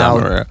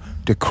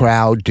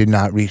crowd did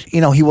not reach. You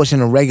know, he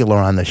wasn't a regular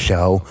on the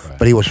show,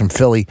 but he was from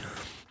Philly,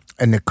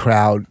 and the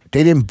crowd,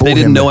 they didn't boo him.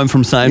 They didn't know him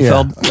from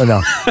Seinfeld? Yeah,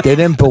 no, they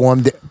didn't boo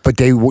him, but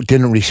they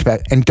didn't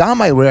respect. And Dom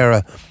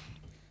Irrera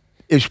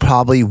is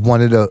probably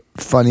one of the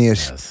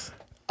funniest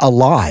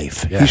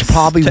alive. Yes. He's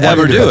probably to one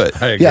ever of the do best.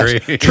 it. I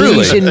agree. Yes. Truly.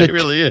 He's in the, He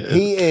really is.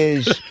 He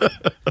is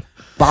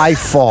by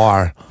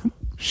far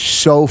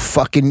so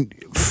fucking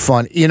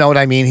fun. You know what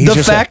I mean? He's The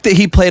just fact that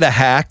he played a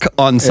hack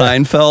on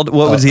Seinfeld,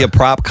 what was he, a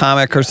prop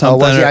comic or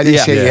something? was he? I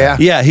didn't say yeah.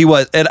 Yeah, he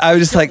was. And I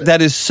was just like,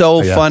 that is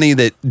so funny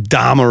that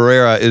Dom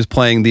Irrera is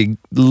playing the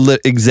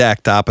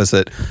exact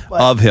opposite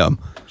of him.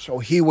 So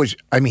he was,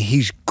 I mean,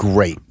 he's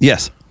great.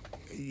 Yes.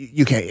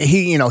 You can't,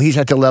 he's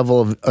at the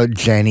level of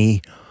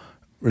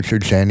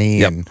Richard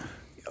Jenny, and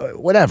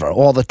whatever,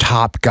 all the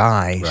top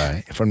guys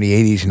from the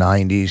 80s,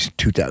 90s,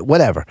 2000,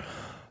 whatever.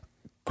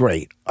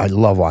 Great. I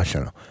love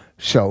watching them.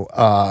 So,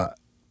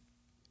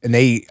 and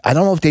I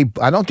don't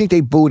think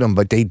they booed him,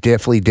 but they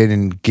definitely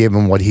didn't give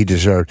him what he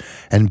deserved.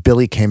 And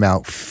Billy came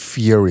out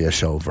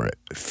furious over it.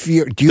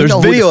 There's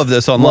video of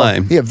this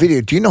online. Yeah,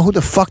 video. Do you know who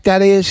the fuck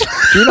that is?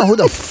 Do you know who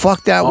the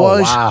fuck that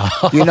was? Wow.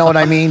 You know what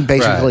I mean?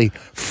 Basically,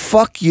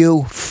 fuck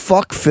you,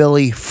 fuck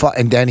Philly,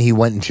 and then he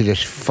went into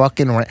this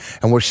fucking rant,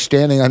 and I'm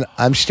standing on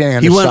the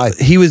side.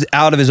 He was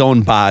out of his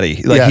own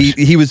body. Like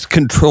he was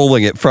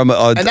controlling it from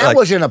and that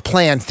wasn't a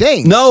planned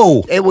thing.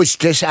 No. It was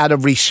just out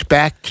of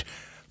respect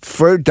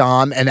for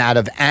Dom and out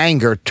of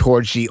anger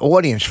towards the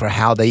audience for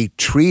how they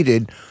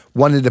treated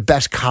one of the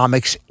best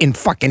comics in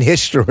fucking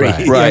history. Right.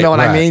 You know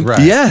what I mean? Right.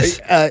 Yes.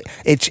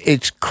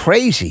 It's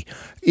crazy,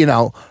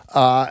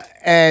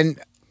 and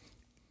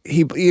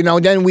he,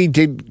 then we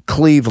did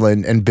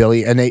Cleveland and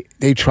Billy, and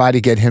they tried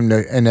to get him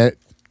to, and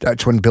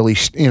that's when Billy,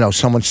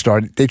 someone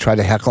started, they tried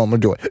to heckle him or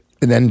do it.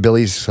 And then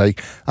Billy's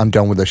like, I'm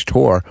done with this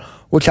tour,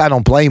 which I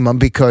don't blame him,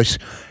 because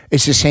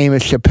it's the same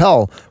as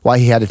Chappelle, why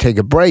he had to take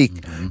a break,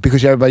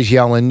 because everybody's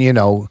yelling,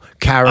 characters.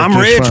 I'm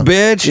rich,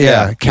 bitch.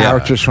 Yeah,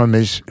 characters from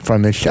his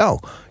show,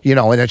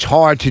 and it's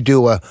hard to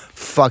do a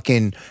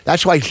fucking.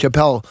 That's why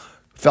Chappelle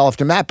fell off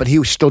the map, but he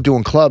was still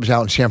doing clubs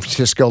out in San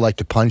Francisco, like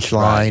the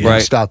Punchline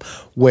and stuff,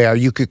 where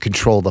you could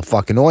control the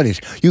fucking audience.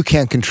 You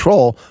can't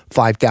control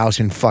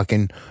 5,000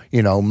 fucking,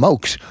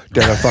 mokes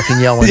that are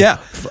fucking yelling.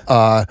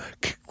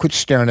 Quit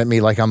staring at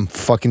me like I'm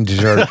fucking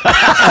dessert. How's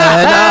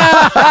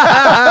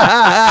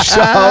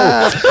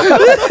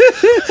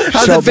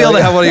it feel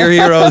to have one of your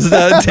heroes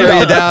tear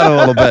you down a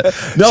little bit?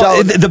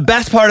 No, the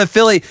best part of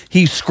Philly,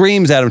 he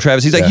screams at him,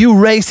 Travis. He's like, you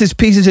racist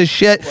pieces of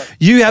shit.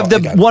 You have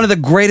one of the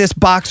greatest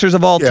boxers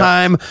of all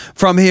time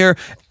from here,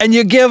 and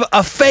you give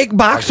a fake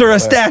boxer a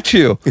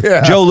statue.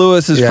 Yeah. Joe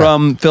Louis is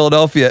from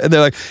Philadelphia, and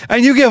they're like,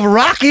 and you give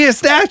Rocky a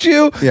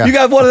statue? Yeah. You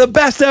got one of the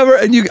best ever,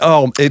 and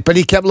but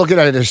he kept looking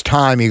at his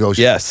time. He goes,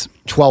 yes.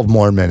 12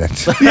 more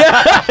minutes.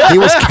 He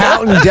was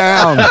counting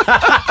down.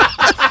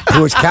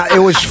 It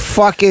was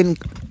fucking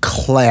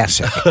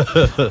classic.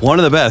 One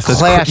of the best.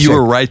 Classic. You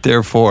were right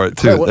there for it,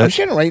 too. I was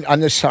sitting right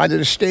on the side of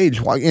the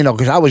stage,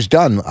 because I was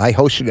done. I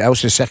hosted. That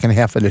was the second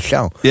half of the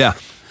show. Yeah.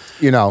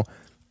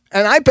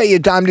 And I bet you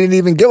Dom didn't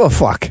even give a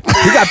fuck. He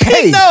got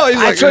paid. No, he's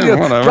like,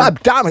 whatever.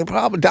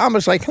 Dom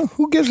was like,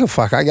 who gives a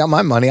fuck? I got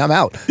my money. I'm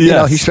out.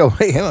 Yes. He still,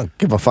 he don't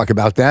give a fuck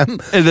about them.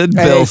 And then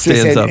Bill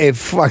stands up. It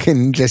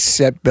fucking just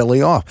set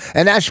Billy off.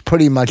 And that's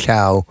pretty much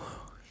how,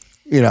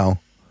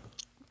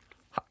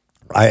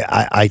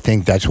 I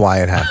think that's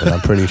why it happened.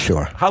 I'm pretty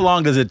sure. How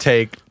long does it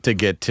take to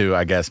get to,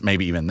 I guess,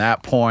 maybe even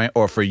that point?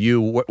 Or for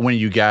you, when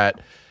you got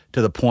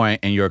to the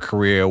point in your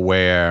career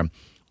where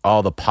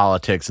all the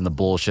politics and the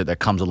bullshit that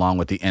comes along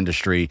with the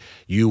industry,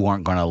 you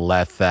weren't going to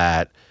let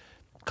that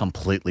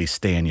completely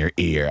stay in your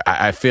ear?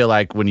 I feel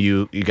like when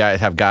you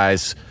guys have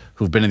guys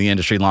who've been in the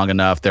industry long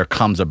enough, there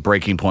comes a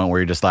breaking point where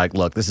you're just like,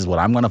 look, this is what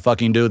I'm going to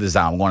fucking do. This is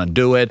how I'm going to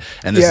do it.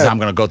 And this is how I'm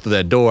going to go through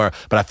that door.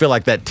 But I feel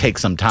like that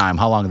takes some time.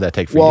 How long did that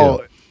take for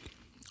you?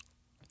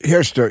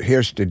 Here's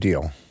the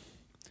deal.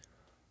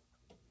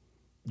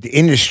 The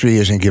industry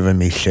isn't giving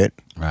me shit.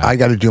 Right. I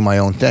got to do my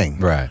own thing.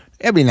 Right.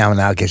 Every now and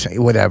then I get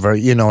whatever,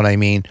 you know what I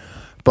mean?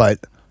 But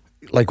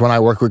like when I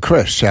work with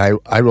Chris, say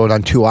I wrote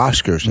on 2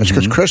 Oscars. That's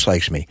because Chris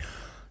likes me.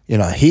 You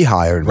know, he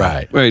hired me.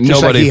 Right. Right.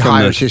 Just Nobody like he from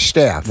hires his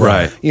staff.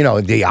 Right. You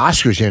know, the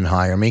Oscars didn't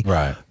hire me.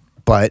 Right.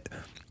 But,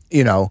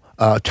 you know,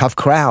 Tough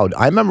Crowd.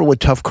 I remember with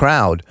Tough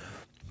Crowd,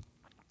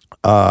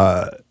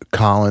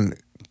 Colin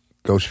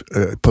goes,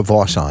 put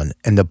Voss on.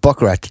 And the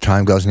booker at the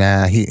time goes,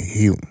 nah,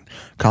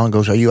 Colin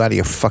goes, are you out of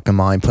your fucking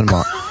mind? Put him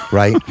on.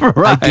 Right?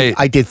 Right.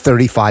 I did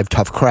 35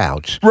 Tough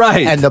Crowds.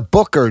 Right. And the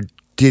booker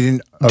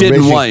didn't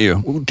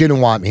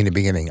want me in the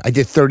beginning. I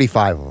did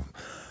 35 of them.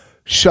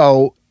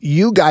 So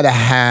you got to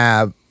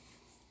have,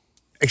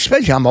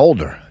 especially I'm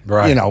older.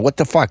 Right. You know, what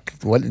the fuck?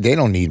 They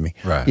don't need me.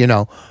 Right. You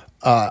know,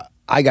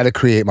 I got to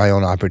create my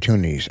own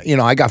opportunities. You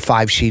know, I got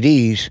 5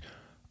 CDs.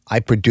 I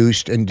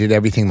produced and did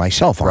everything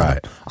myself on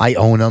Right. them. I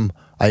own them.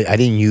 I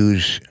didn't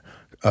use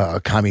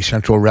Comedy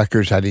Central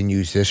records. I didn't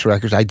use this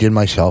records. I did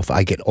myself.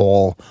 I get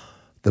all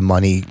the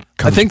money.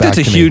 I think that's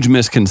a to me. huge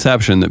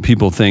misconception that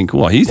people think,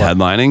 well, he's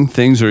headlining.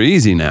 Things are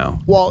easy now.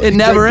 Well, it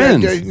never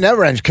ends. It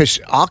never ends because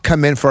I'll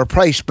come in for a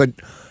price, but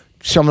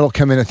someone will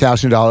come in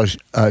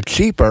 $1,000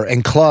 cheaper.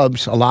 And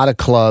clubs, a lot of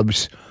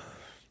clubs,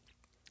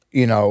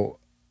 you know,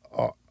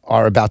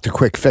 are about the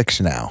quick fix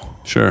now.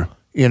 Sure.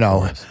 You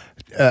know,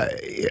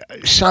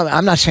 some.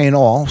 I'm not saying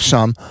all.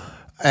 Some,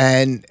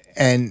 and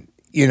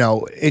you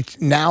know,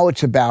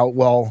 it's about,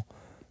 well,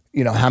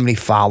 you know, how many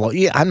follow.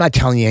 Yeah, I'm not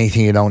telling you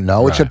anything you don't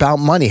know. It's about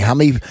money. How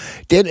many?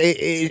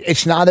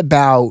 It's not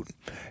about.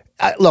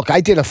 Look,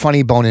 I did a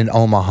Funny Bone in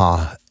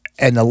Omaha,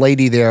 and the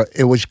lady there,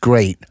 it was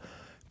great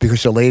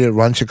because the lady that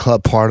runs the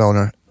club, part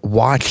owner,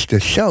 watched the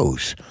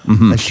shows,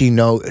 and she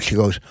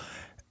goes,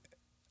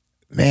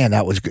 man,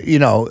 that was good. You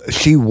know,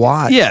 she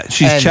watched. Yeah,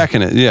 she's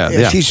checking it.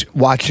 Yeah. She's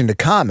watching the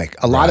comic.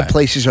 A lot of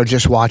places are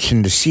just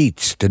watching the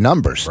seats, the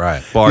numbers.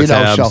 Right. Bar You know,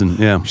 tabs so, and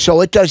yeah.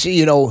 So it does,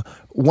 you know,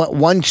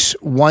 once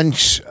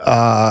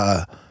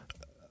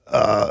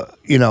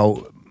you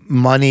know,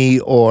 money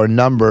or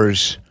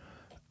numbers,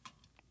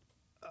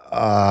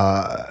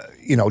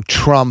 you know,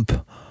 trump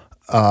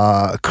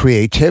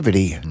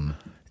creativity.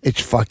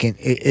 It's fucking.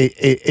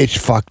 It's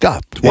fucked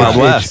up. Wild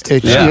West.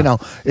 It's Yeah. you know.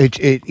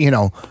 You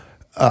know.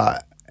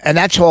 And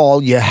that's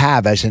all you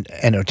have as an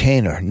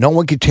entertainer. No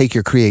one could take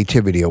your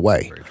creativity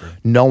away.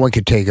 No one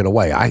could take it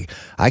away.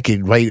 I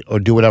could write or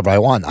do whatever I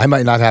want. I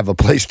might not have a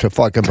place to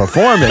fucking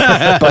perform it,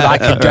 but I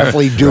could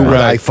definitely do what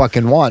I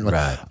fucking want.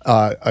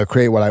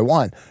 Create what I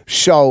want.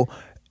 So,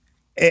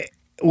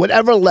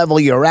 whatever level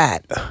you're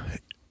at,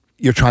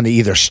 you're trying to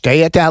either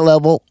stay at that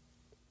level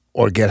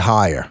or get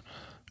higher,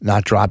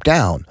 not drop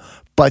down.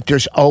 But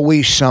there's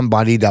always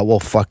somebody that will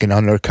fucking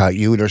undercut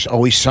you. There's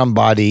always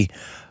somebody.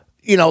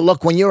 You know,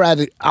 look, when you're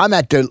I'm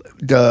at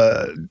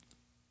the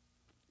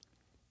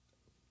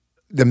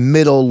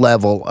middle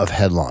level of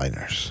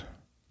headliners.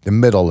 The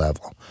middle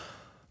level.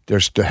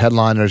 There's the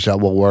headliners that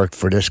will work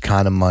for this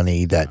kind of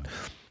money that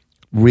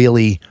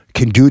really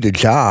can do the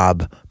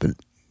job, but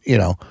you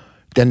know,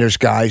 then there's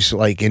guys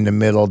like in the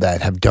middle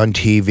that have done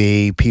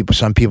TV.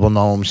 Some people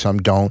know them, some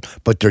don't,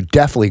 but they're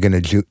definitely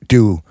going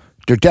to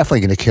they're definitely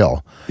going to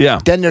kill.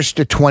 Yeah. Then there's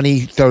the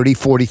 $20,000,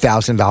 $30,000,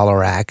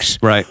 $40,000 acts.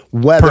 Right.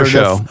 Whether Per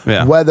show.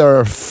 Yeah.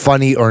 Whether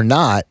funny or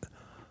not,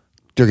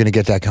 they're going to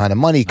get that kind of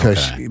money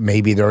because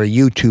maybe they're a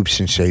YouTube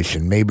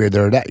sensation. Maybe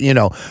they're that. You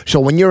know.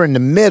 So when you're in the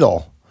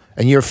middle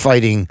and you're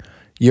fighting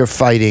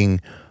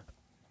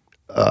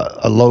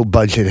a low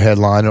budget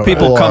headliner.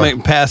 People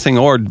passing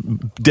or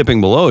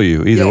dipping below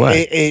you, either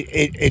way.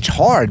 It's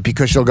hard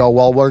because they'll go,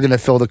 well, we're going to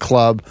fill the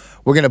club.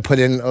 We're going to put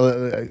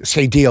in,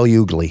 say, D.L.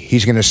 Hughley.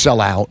 He's going to sell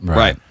out.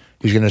 Right.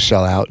 He's going to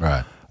sell out.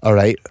 Right. All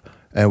right.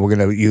 And we're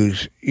going to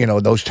use, you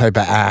know, those type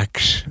of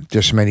acts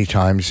this many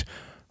times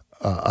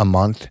a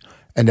month.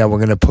 And then we're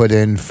going to put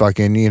in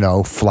fucking, you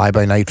know, Fly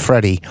By Night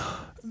Freddy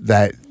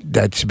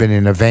that's been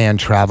in a van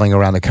traveling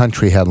around the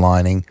country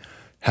headlining.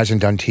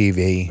 Hasn't done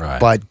TV,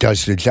 but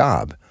does the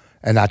job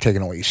and not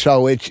taking away.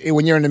 So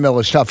when you're in the middle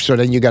of stuff, so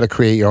then you got to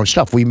create your own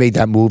stuff. We made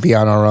that movie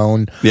on our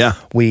own. Yeah.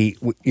 We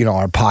you know,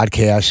 our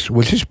podcast,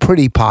 which is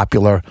pretty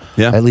popular.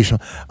 Yeah. At least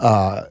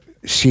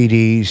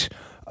CDs.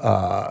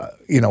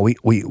 You know,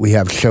 we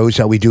have shows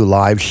that we do,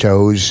 live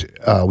shows.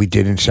 We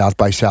did in South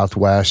by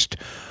Southwest.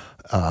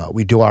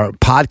 We do our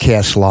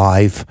podcast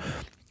live.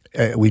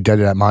 We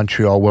did it at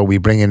Montreal where we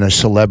bring in a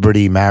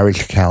celebrity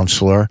marriage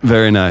counselor.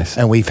 Very nice.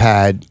 And we've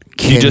had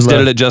Kindler. You just did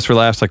it at Just for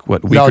Laughs, like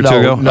what, a week or two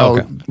ago? No,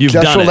 okay. You've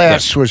Just done for it.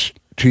 Laughs was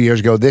 2 years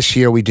ago. This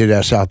year we did it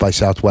at South by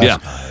Southwest.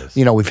 Yeah.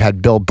 You know, we've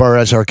had Bill Burr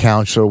as our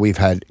counselor. We've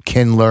had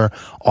Kindler,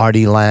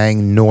 Artie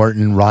Lang,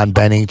 Norton, Ron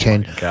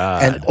Bennington.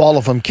 And all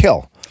of them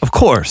kill. Of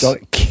course. So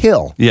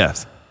kill.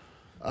 Yes.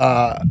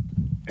 And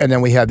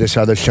then we have this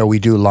other show we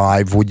do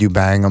live, Would You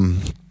Bang 'Em,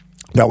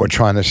 that we're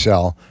trying to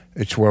sell.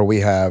 It's where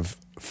we have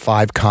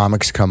 5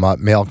 comics come up,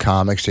 male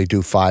comics. They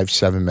do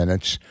 5-7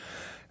 minutes.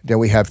 Then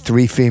we have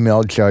 3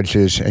 female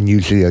judges and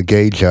usually a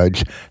gay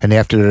judge. And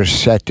after their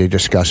set, they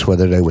discuss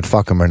whether they would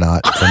fuck them or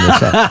not from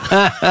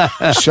the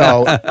set.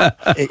 So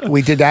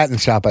we did that in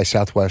South by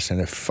Southwest,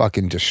 and it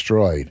fucking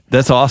destroyed.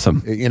 That's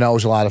awesome. You know, it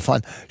was a lot of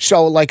fun.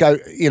 So, like,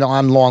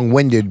 I'm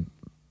long-winded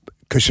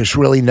because there's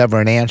really never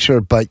an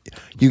answer, but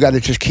you got to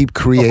just keep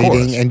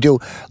creating and do.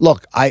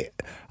 Look,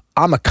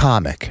 I'm a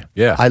comic.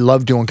 Yeah. I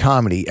love doing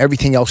comedy.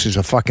 Everything else is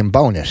a fucking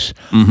bonus.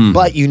 Mm-hmm.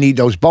 But you need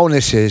those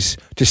bonuses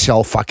to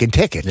sell fucking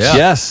tickets. Yeah.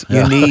 Yes.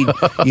 You need,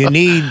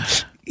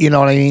 you know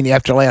what I mean?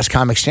 After Last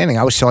Comic Standing,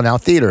 I was selling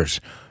out theaters.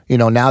 You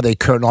know, now they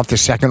curtain off the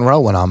second row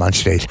when I'm on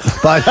stage.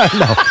 But,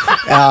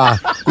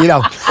 you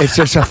know, it's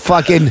just a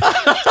fucking...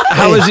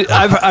 How is it?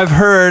 I've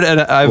heard,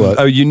 and I've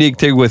a unique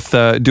thing with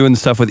doing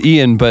stuff with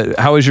Ian. But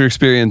how was your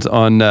experience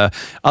on?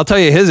 I'll tell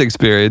you his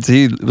experience.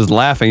 He was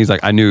laughing. He's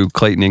like, I knew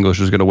Clayton English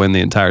was going to win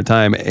the entire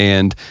time,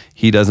 and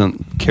he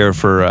doesn't care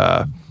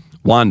for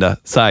Wanda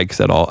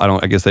Sykes at all.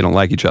 I guess they don't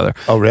like each other.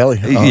 Oh, really?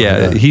 Oh,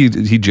 yeah. He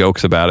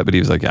jokes about it, but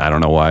he was like, I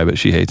don't know why, but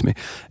she hates me.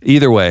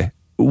 Either way.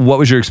 What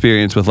was your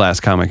experience with Last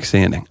Comic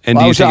Standing? And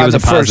do you think it was a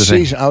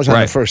positive thing? I was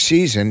on the first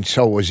season,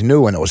 so it was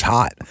new and it was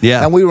hot.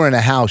 Yeah. And we were in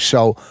a house,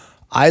 so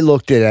I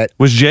looked at it.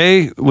 Was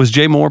Jay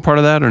Moore part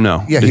of that or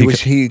no? Yeah,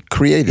 he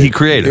created. He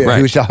created, right.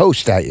 He was the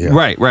host that year.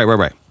 Right.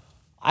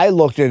 I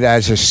looked at it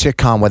as a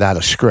sitcom without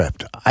a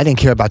script. I didn't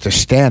care about the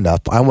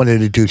stand-up. I wanted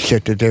to do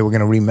shit that they were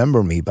going to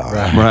remember me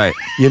by. Right.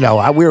 You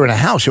know, we were in a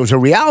house. It was a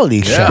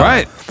reality show.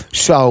 Right.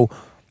 So...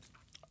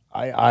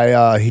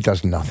 he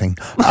does nothing.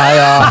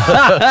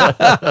 I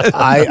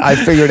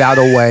figured out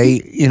a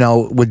way, you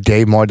know, with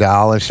Dave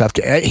Mordell and stuff.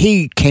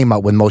 He came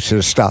up with most of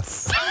the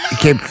stuff.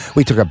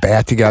 We took a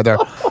bath together.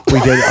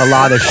 We did a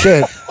lot of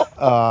shit.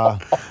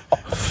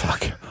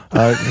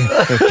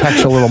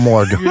 Text a little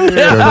more. We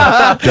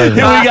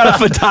got a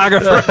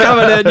photographer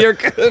coming in. You're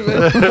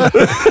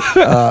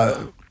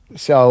good.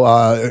 So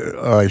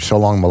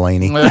long,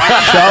 Mulaney.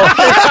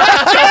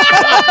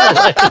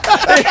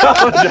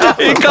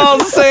 He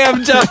calls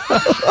Sam Jeff.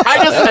 I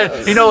just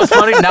said, you know what's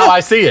funny? Now I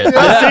see it.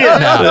 I see it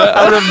now.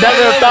 I would have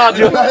never thought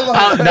you.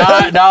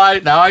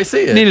 Now I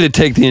see it. Needed to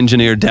take the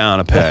engineer down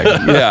a peg.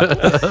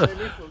 Yeah.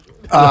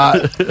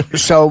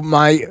 So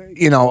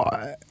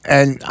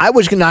and I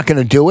was not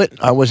going to do it.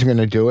 I wasn't going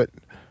to do it.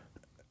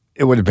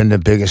 It would have been the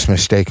biggest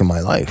mistake in my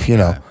life, you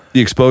know. The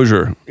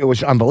exposure. It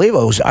was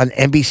unbelievable. It was on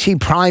NBC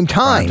prime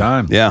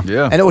time. Yeah.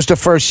 And it was the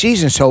first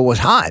season, so it was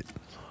hot.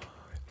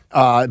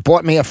 It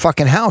bought me a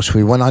fucking house.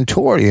 We went on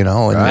tour, you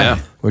know,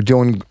 and we're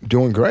doing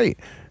great.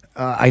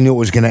 I knew it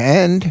was going to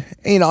end.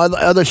 You know,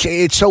 other shit.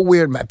 It's so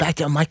weird. Back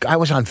then, I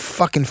was on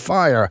fucking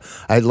fire.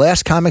 I had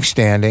Last Comic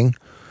Standing,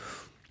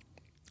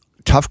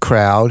 Tough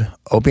Crowd,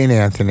 Opie and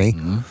Anthony.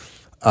 Mm-hmm.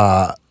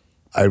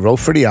 I wrote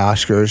for the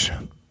Oscars.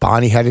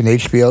 Bonnie had an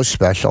HBO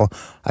special.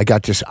 I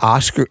got this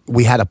Oscar.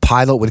 We had a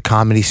pilot with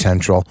Comedy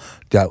Central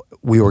that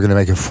we were going to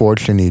make a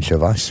fortune, each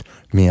of us.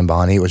 Me and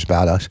Bonnie. It was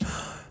about us.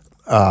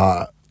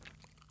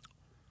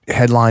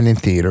 Headline in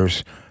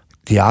theaters.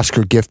 The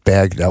Oscar gift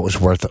bag that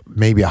was worth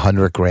maybe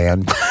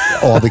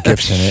 $100,000. All the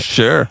gifts in it.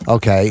 Sure.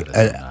 Okay.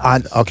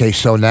 Okay.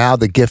 So now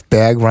the gift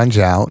bag runs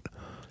out.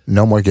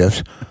 No more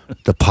gifts.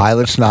 The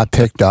pilot's not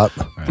picked up.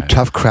 Right.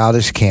 Tough Crowd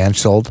is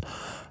canceled.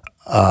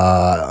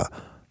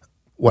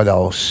 What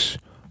else?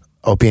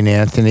 Opie and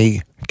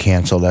Anthony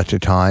canceled at the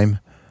time.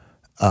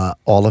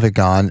 All of it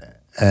gone,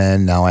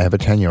 and now I have a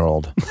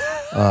 10-year-old.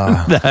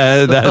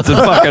 That's a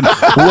fucking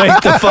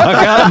wake the fuck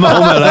up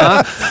moment,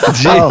 huh?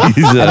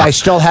 Jesus. And I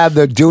still have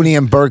the Dooney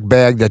and Burke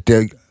bag that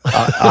the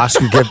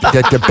Oscar gift,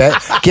 that the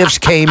gifts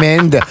came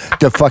in,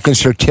 the fucking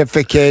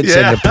certificates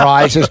and the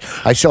prizes.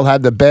 I still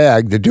have the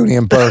bag, the Dooney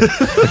and Burke.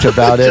 That's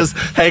about it. Just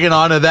hanging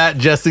on to that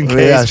just in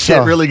case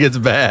shit really gets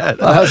bad.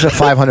 That was a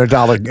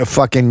 $500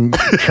 fucking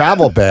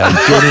travel bag,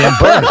 Dooney and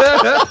Burke.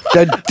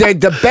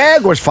 The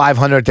bag was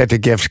 $500 that the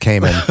gifts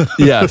came in.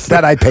 Yes.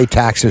 That I pay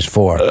taxes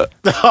for.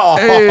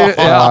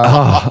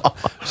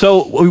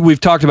 So we've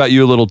talked about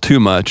you a little too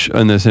much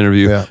in this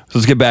interview. Yeah. So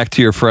let's get back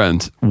to your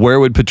friends. Where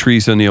would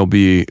Patrice O'Neal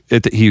be?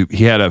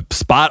 He had a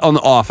spot on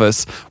The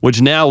Office,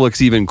 which now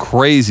looks even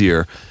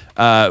crazier.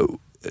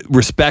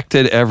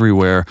 Respected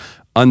everywhere.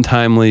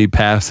 Untimely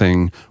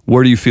passing.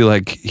 Where do you feel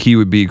like he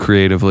would be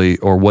creatively,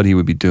 or what he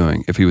would be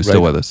doing if he was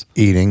still with us?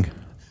 Eating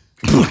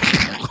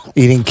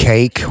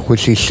cake,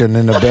 which he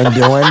shouldn't have been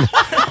doing.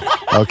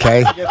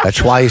 Okay,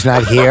 that's why he's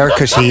not here,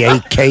 because he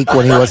ate cake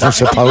when he wasn't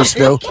supposed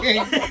to.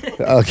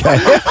 Okay.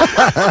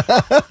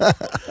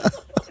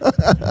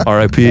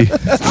 R.I.P.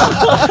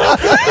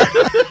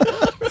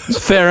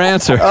 Fair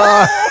answer.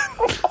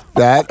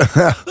 That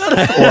or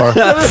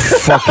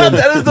fucking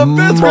that is the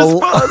best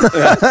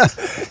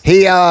response.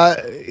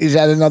 He's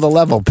at another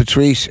level.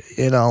 Patrice,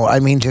 you know, I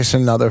mean, just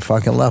another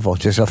fucking level.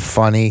 Just a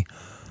funny.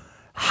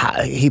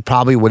 He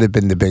probably would have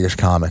been the biggest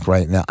comic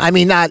right now. I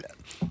mean, I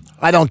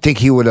don't think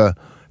he would have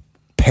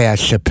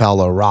passed Chappelle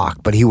or Rock,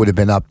 but he would have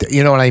been up there.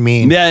 You know what I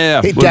mean?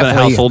 Yeah. He would have been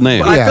a household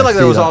name. But I feel like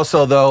there was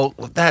also, though,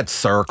 that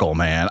circle,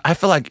 man. I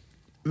feel like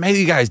maybe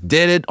you guys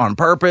did it on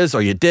purpose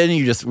or you didn't.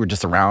 You just were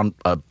just around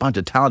a bunch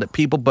of talented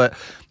people, but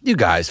you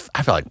guys,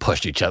 I felt like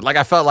pushed each other. Like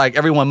I felt like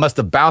everyone must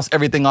have bounced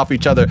everything off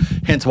each other.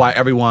 Hence why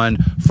everyone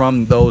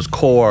from those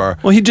core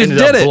Well, he just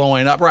ended did up it.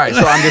 blowing up. Right.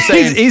 So I'm just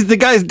saying. he's the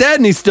guy's dead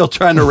and he's still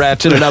trying to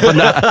ratchet it up a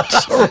notch.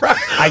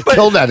 I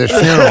killed at his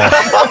funeral.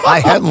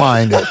 I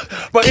headlined it.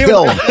 But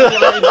Killed.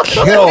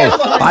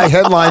 I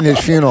headlined his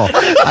funeral.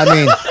 I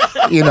mean,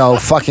 you know,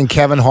 fucking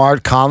Kevin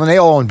Hart, Colin, they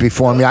all went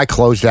before me. I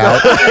closed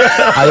out.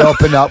 I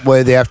opened up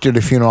with, after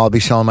the funeral, I'll be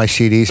selling my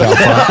CDs out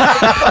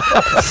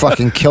front.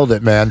 Fucking killed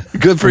it, man.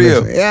 Good for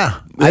you. Yeah.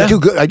 I do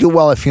good. I do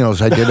well at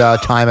funerals. I did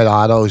time at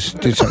Otto's.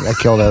 I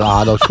killed at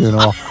Otto's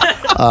funeral.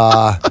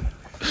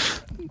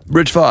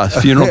 Rich Voss,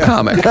 funeral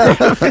comic.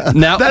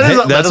 Now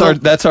that's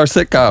our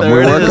sitcom.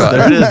 There it is.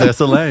 There it is. There's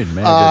the lane,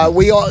 man.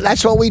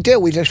 That's all we did.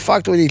 We just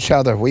fucked with each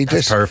other.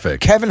 That's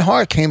perfect. Kevin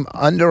Hart came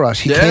under us.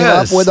 He came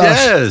up with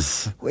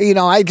us. You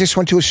know, I just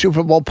went to a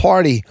Super Bowl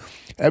party.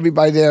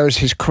 Everybody there is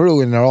his crew,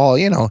 and they're all,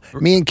 you know,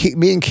 me and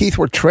Keith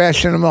were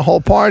trashing him the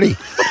whole party.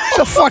 He's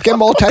a fucking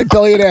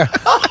multi-billionaire.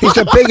 He's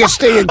the biggest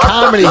thing in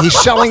comedy.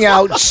 He's selling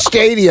out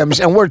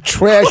stadiums, and we're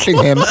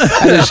trashing him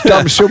at his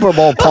dumb Super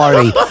Bowl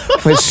party.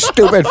 For his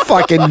stupid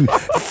fucking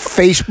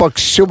Facebook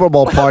Super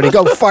Bowl party.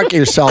 Go fuck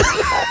yourself,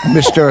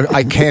 Mr.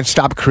 I Can't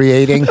Stop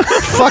Creating.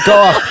 Fuck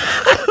off.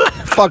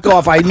 Fuck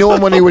off. I knew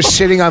him when he was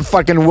sitting on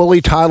fucking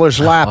Willie Tyler's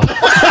lap.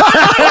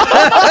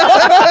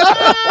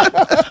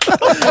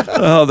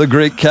 Oh, the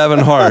great Kevin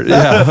Hart.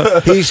 Yeah.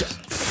 He's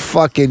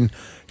fucking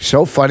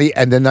so funny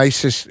and the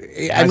nicest.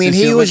 I mean,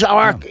 he was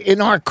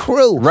in our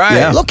crew. Right.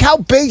 Yeah. Look how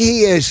big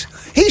he is.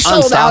 He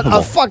sold out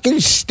a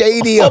fucking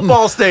stadium.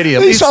 Football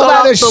stadium. He sold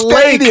out a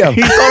stadium.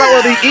 He sold out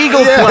where the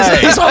Eagles play.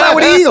 He sold out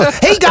with the Eagles.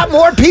 He got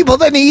more people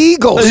than the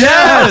Eagles.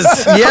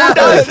 Yes.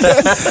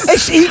 Yes.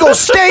 It's Eagle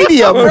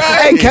Stadium.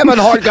 Right. And Kevin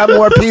Hart got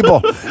more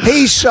people.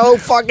 He's so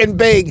fucking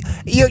big.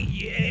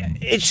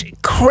 It's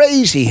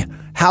crazy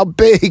how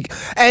big.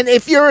 And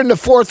if you're in the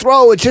fourth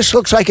row, it just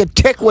looks like a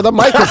tick with a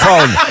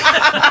microphone.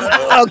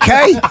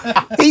 Okay?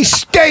 He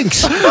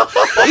stinks.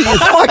 You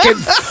fucking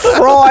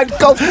fraud.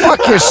 Go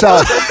fuck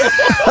yourself.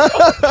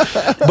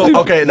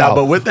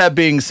 But with that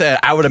being said,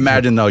 I would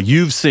imagine, though,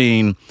 you've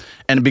seen,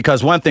 and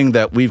because one thing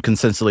that we've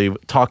consistently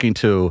talking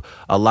to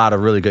a lot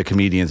of really good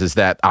comedians is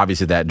that,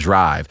 obviously, that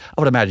drive.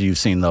 I would imagine you've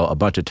seen, though, a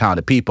bunch of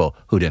talented people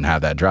who didn't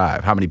have that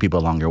drive. How many people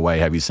along your way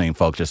have you seen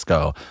folks just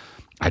go,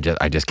 I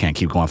just can't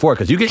keep going forward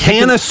because you get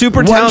a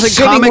super talented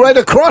sitting comic right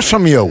across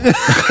from you.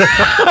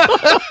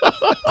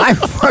 I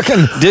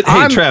fucking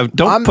Trav,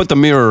 don't put the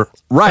mirror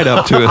right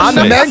up to his I'm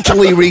face.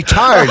 mentally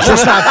retired,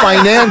 just not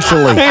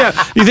financially. Yeah,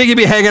 you think you'd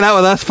be hanging out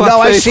with us?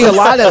 No, I see a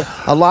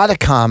lot of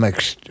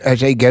comics as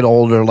they get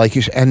older, like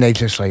you said, and they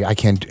just like, I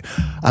can't.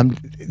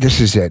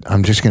 This is it.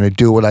 I'm just going to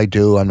do what I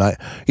do. I'm not.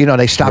 You know,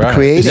 they stop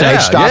creating. They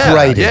stop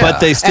writing, but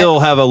they still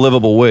have a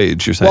livable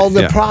wage. You're saying. Well,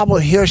 the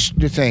problem here's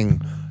the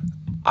thing.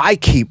 I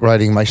keep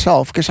writing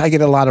myself because I get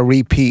a lot of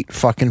repeat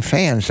fucking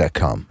fans that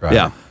come. Right.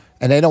 Yeah.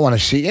 And they don't want to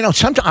see, you know,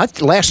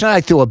 sometimes, last night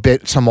I threw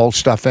some old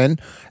stuff in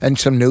and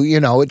some new, you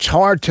know, it's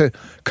hard to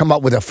come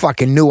up with a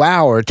fucking new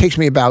hour. It takes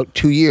me about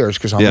 2 years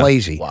because I'm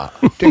lazy. Wow.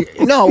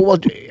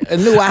 A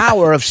new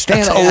hour of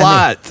stand-up. That's a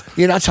lot.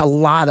 You know, that's a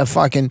lot of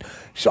fucking,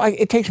 so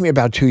it takes me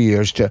about 2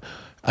 years to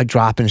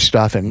drop in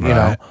stuff and, you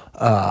know,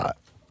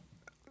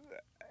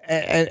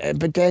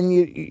 but then,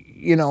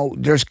 you know,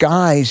 there's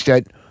guys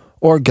that,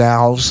 or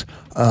gals,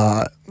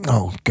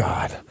 oh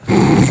God,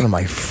 what am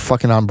I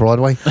fucking on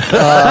Broadway?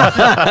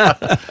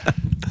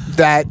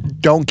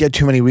 That don't get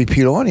too many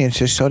repeat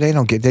audiences, so they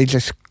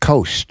just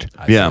coast.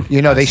 Yeah.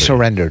 You know, they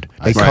surrendered.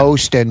 They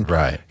coast and,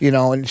 you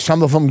know, and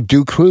some of them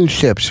do cruise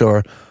ships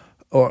or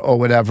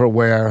whatever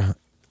where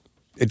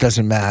it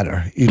doesn't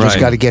matter. You just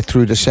got to get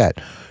through the set,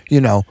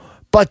 you know.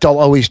 But they'll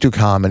always do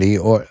comedy,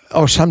 or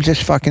some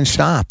just fucking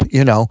stop.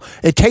 You know,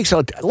 it takes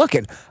a look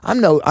at. I'm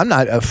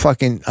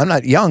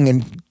not young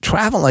and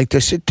traveling like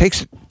this. It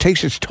takes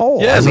its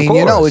toll. Yes, I mean, of course.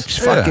 you know, it's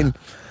fucking,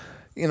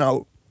 you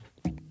know.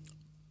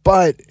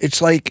 But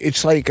it's like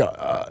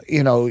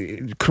you know,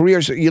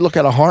 careers. You look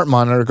at a heart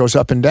monitor, it goes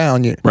up and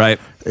down. And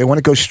when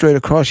it goes straight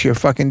across, you're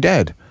fucking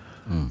dead.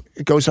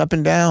 It goes up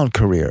and down.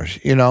 Careers,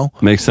 you know,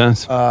 makes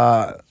sense. You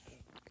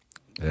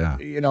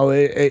know,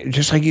 it,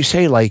 just like you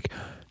say, like,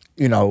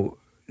 you know,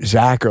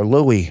 Zach or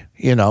Louie,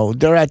 you know,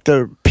 they're at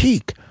their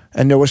peak,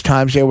 and there was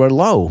times they were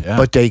low,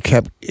 but they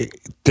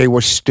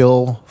were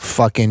still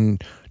fucking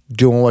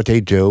doing what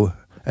they do,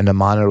 and the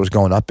monitor was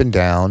going up and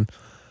down,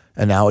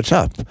 and now it's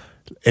up.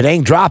 It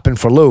ain't dropping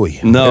for Louie.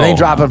 No. It ain't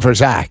dropping for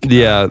Zach.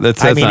 Yeah,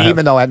 that's I mean,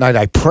 even though at night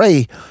I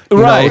pray, you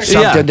know,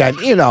 something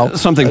that, you know.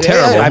 Something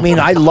terrible. I mean,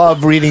 I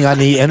love reading on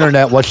the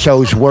internet what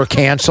shows were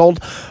canceled,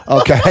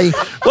 okay?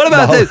 What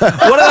about this? What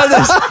about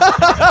this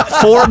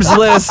Forbes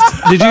list?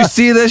 Did you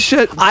see this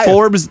shit?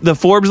 The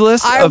Forbes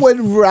list? I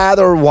would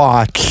rather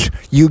watch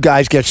you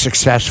guys get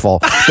successful.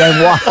 Then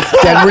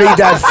read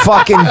that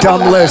fucking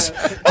dumb list.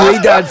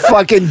 Read that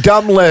fucking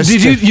dumb list.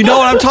 Did you know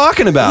what I'm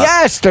talking about?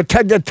 Yes, the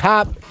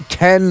top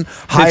 10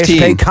 highest 15.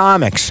 paid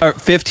comics.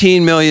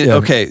 15 million. Yeah.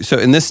 Okay, so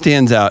and this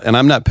stands out, and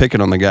I'm not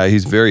picking on the guy.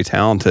 He's very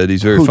talented.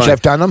 He's very Who, funny.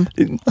 Jeff Dunham?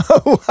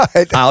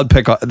 What?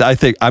 I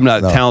think I'm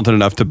not talented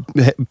enough to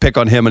pick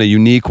on him in a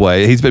unique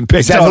way. He's been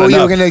picked Is that on who you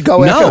enough. were gonna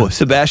go No, after?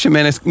 Sebastian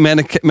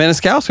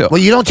Maniscalco.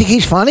 Well, you don't think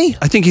he's funny?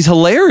 I think he's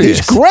hilarious.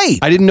 He's great.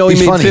 I didn't know he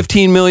He's made funny.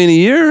 15 million a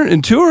year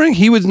in touring.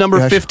 He was number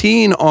Yes.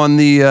 15 on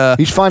the.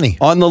 He's funny.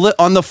 on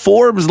the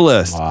Forbes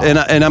list,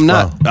 and I'm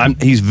not.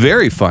 He's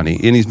very funny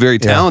and he's very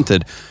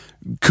talented.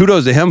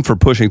 Kudos to him for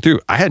pushing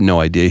through. I had no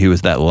idea he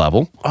was that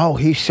level. Oh,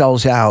 he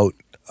sells out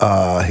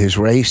his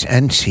race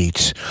and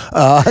seats.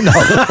 No,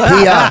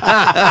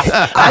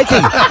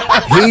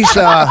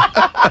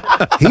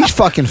 I think he's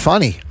fucking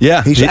funny.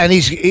 Yeah, he's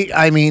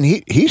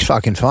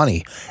fucking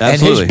funny. Absolutely.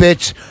 And his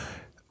bits,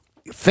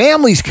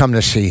 families come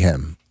to see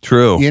him.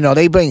 True. You know,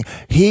 they bring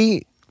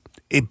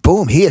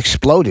boom, he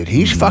exploded.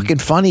 He's fucking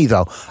funny,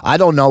 though. I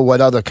don't know what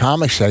other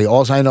comics say.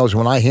 All I know is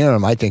when I hear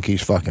him, I think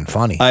he's fucking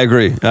funny. I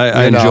agree.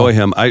 I You know? enjoy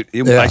him. I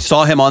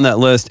saw him on that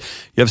list.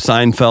 You have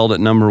Seinfeld at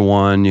number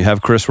 1. You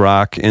have Chris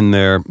Rock in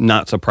there.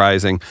 Not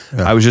surprising.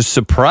 Yeah. I was just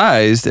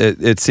surprised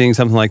at seeing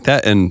something like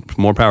that, and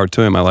more power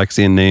to him. I like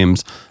seeing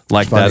names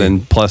like It's funny. that,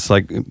 and plus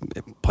like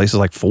places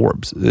like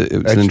Forbes.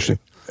 It was interesting.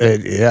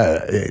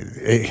 That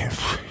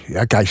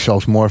guy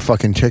sells more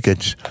fucking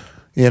tickets.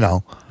 You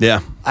know. Yeah.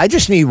 I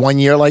just need 1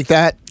 year like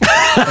that,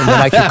 and then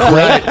I can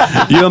quit.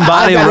 You and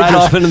Bonnie I gotta right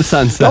just- off into the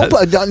sunset.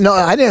 No,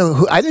 I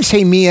didn't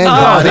say me and Oh,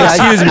 Bonnie.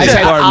 excuse me. I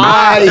said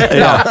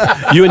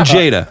Pardon me. You and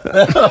Jada.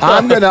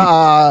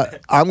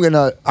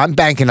 I'm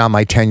banking on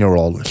my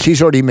 10-year-old.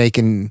 She's already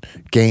making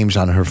games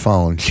on her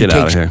phone. Get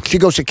outta here. She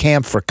goes to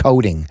camp for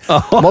coding.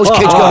 Most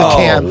kids go to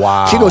camp.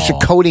 wow. She goes to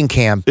coding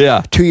camp.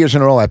 Yeah. 2 years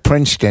in a row at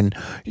Princeton.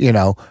 You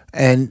know,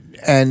 and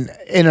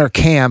in her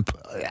camp,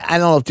 I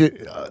don't know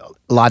if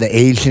a lot of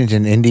Asians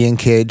and Indian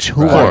kids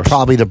who are course.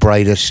 probably the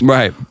brightest.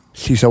 Right.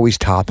 She's always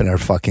topping her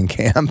fucking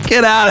camp.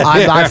 Get out of I'm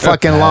here. not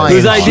fucking lying.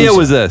 Whose idea She's-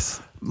 was this?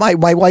 My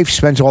wife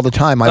spends all the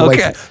time. My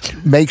Okay.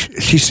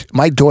 wife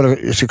my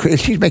daughter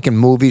she's making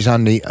movies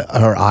on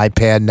her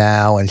iPad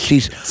now, and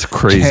she's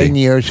crazy. 10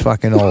 years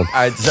fucking old.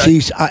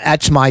 She's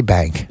that's my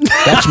bank.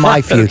 That's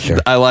my future.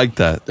 I like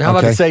that. I'm about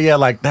Okay. to say,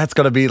 like that's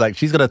gonna be like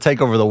she's gonna take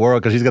over the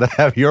world because she's gonna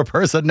have your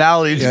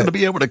personality. She's gonna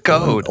be able to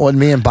code. On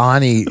me and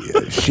Bonnie,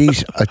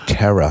 she's a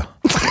terror.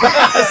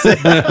 You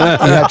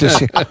have to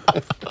see.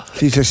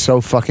 She's just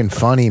so fucking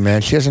funny,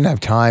 man. She doesn't have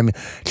time.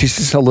 She's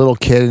just a little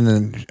kid,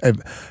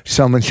 and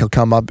someone she'll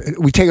come up.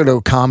 We take her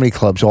to comedy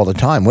clubs all the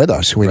time with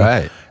us.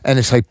 Right. And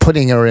it's like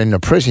putting her in a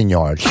prison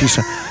yard. She's,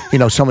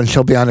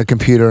 she'll be on a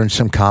computer, and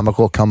some comic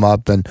will come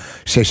up and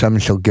say something.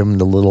 She'll give him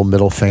the little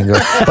middle finger,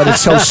 but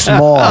it's so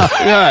small.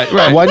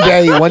 Right. One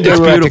day It's we're at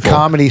the beautiful.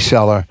 Comedy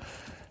Cellar,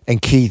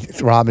 and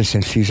Keith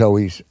Robinson, she's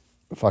always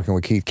fucking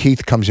with Keith.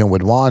 Keith comes in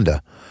with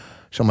Wanda.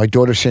 So my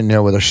daughter's sitting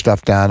there with her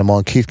stuffed animal,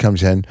 and Keith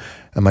comes in,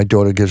 and my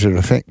daughter gives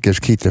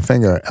Keith the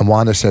finger, and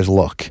Wanda says,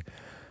 "Look,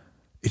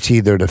 it's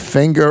either the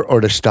finger or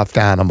the stuffed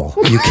animal.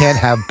 You can't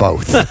have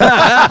both.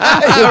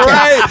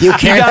 You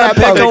can't You have gotta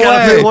pick both.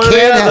 away.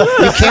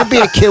 You can't be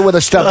a kid with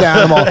a stuffed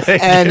animal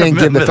and then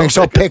give the finger.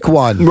 So pick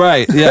one."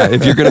 Right. Yeah.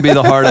 If you're going to be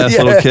the hard ass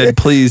little kid,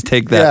 please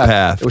take that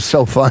path. It was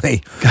so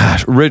funny.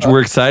 Gosh, Rich,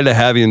 we're excited to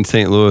have you in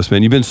St. Louis,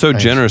 man. You've been so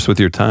generous with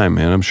your time,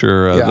 man. I'm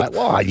sure.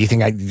 Well, you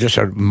think I just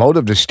a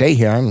motive to stay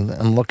here?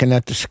 I'm looking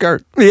at the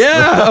skirt.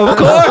 Yeah, of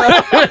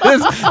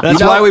course.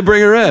 That's why we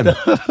bring her in.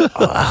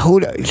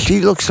 She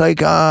looks like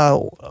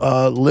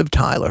Liv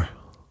Tyler.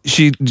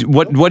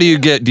 What do you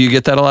get? Do you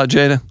get that a lot,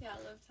 Jada? Yeah,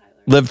 Liv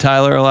Tyler. Liv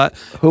Tyler a lot?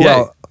 Who Yeah.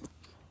 else?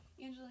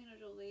 Angelina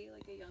Jolie,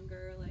 like a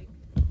younger, like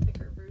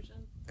thicker version.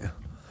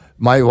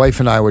 My wife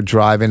and I were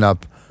driving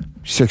up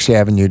 6th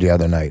Avenue the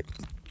other night.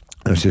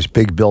 There's this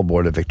big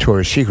billboard of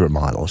Victoria's Secret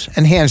models,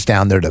 and hands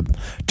down, they're the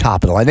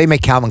top of the line. They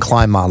make Calvin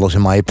Klein models,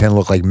 in my opinion,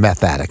 look like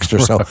meth addicts. They're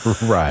so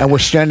Right. And we're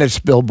standing at this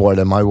billboard,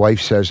 and my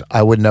wife says,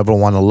 "I would never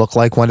want to look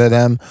like one of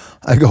them."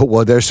 I go,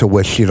 "Well, there's a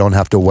wish you don't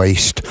have to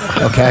waste."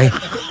 Okay.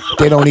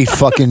 They don't eat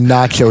fucking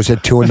nachos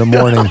at 2 a.m.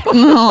 Okay,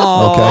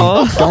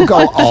 don't go.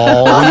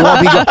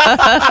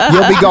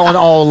 You'll be going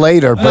all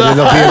later, but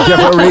it'll be a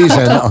different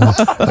reason.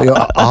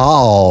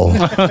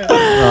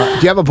 Do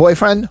you have a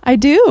boyfriend? I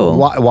do.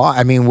 Why?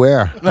 I mean,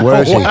 where?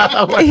 Where is he?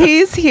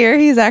 He's here.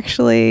 He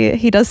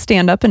does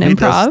stand up and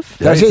improv.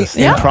 Does he?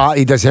 Yeah. Improv?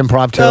 He does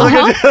improv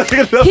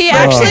too. He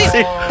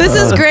actually, this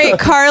is great.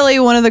 Carly,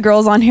 one of the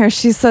girls on here,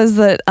 she says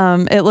that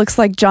it looks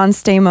like John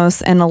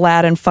Stamos and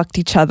Aladdin fucked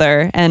each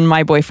other, and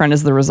my boyfriend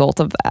is the result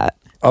of that.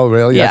 Oh,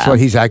 really? That's Yeah. why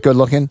he's that good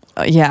looking?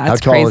 Yeah, How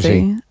it's tall is crazy.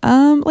 he?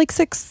 Like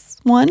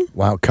 6'1",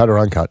 Wow, cut or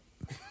uncut?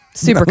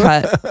 super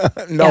cut.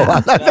 No, Yeah. No,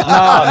 not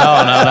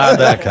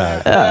that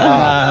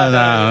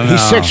kind. he's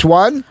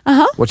 6'1".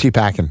 What's he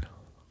packing?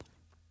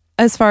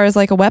 As far as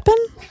like a weapon,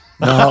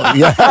 Oh,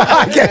 yeah.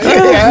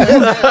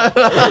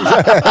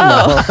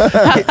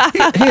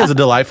 He has a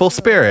delightful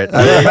spirit.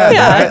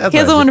 Yeah, he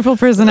has a wonderful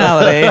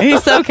personality.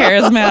 He's so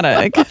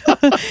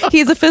charismatic.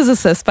 He's a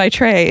physicist by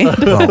trade.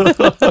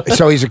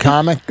 So he's a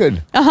comic?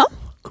 Good. Uh-huh.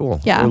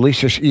 Cool. Yeah. Well, at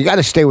least you got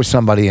to stay with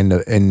somebody in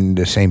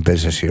the same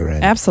business you're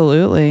in.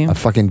 Absolutely. A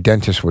fucking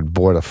dentist would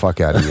bore the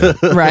fuck out of you.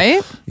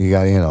 Right? You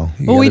got,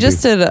 Well, I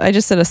just did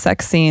a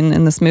sex scene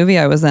in this movie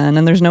I was in,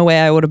 and there's no way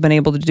I would have been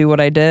able to do what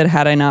I did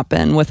had I not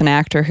been with an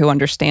actor who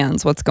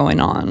understands what's going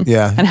on.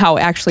 Yeah. And how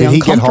actually Did he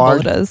get uncomfortable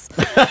hard? it is.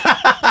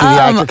 Did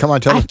the actor come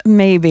on television?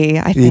 Maybe.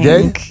 I think.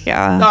 did?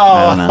 Yeah.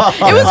 I don't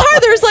know. It was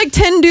hard. There's like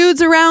 10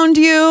 dudes around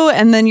you,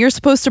 and then you're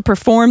supposed to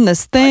perform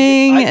this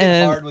thing.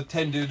 and with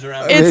 10 dudes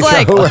around. it's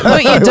like,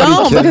 but you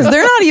don't, because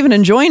they're not even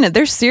enjoying it.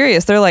 They're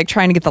serious. They're like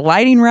trying to get the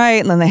lighting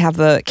right, and then they have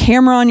the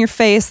camera on your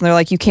face, and they're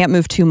like, you can't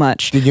move too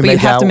much. Did you but make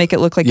you have out? to make it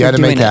look like You you're had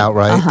to doing make it. out,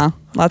 right?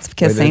 Lots of Wait,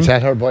 kissing. is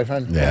that her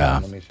boyfriend? Yeah.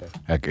 Let me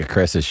see.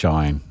 Chris is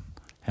showing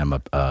him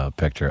a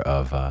picture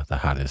of the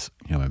hottest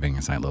human being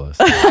in St. Louis.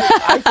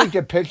 I think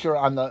the picture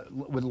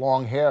with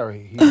long hair,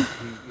 he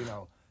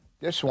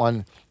this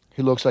one,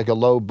 he looks like a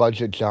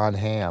low-budget John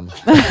Hamm.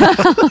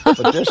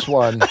 But this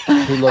one,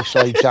 he looks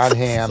like John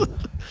Hamm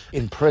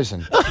in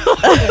prison,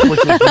 which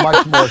is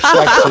much more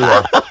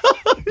sexier.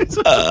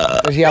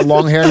 Does he have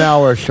long hair now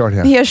or short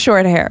hair? He has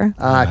short hair.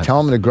 Tell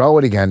him to grow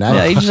it again.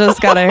 Yeah, he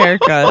just got a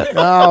haircut.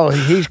 No,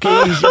 he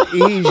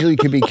easily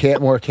could be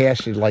more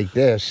casted like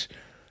this.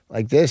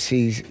 Like this,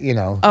 he's,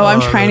 Oh,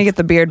 I'm trying to get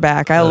the beard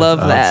back. I love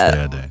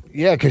that.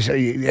 Yeah, because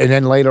and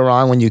then later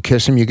on when you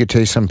kiss him, you could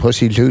taste some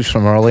pussy juice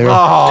from earlier.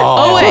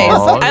 Always.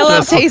 I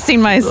love tasting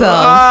myself.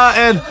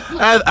 And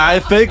I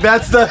think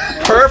that's the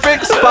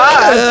perfect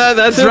spot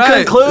That's to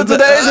right. conclude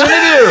today's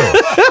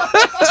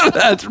interview.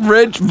 That's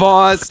Rich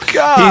Voss.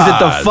 God. He's at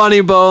the Funny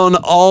Bone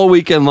all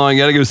weekend long.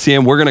 You got to go see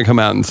him. We're gonna come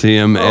out and see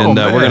him, and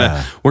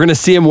we're gonna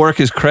see him work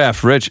his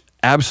craft. Rich,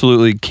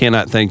 absolutely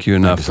cannot thank you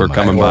enough for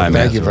coming by,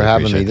 man. Thank you for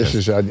having me. This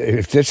is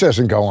if this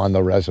doesn't go on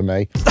the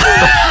resume.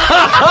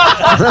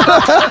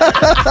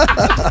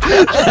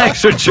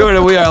 Thanks for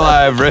joining We Are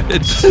Live,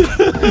 Rich.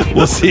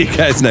 We'll see you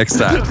guys next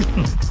time.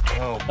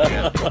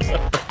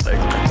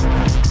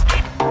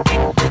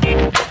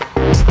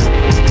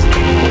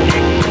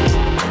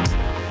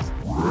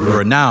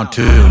 You're now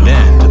tuned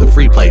in to the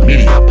Free Play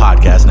Media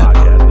Podcast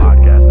Network.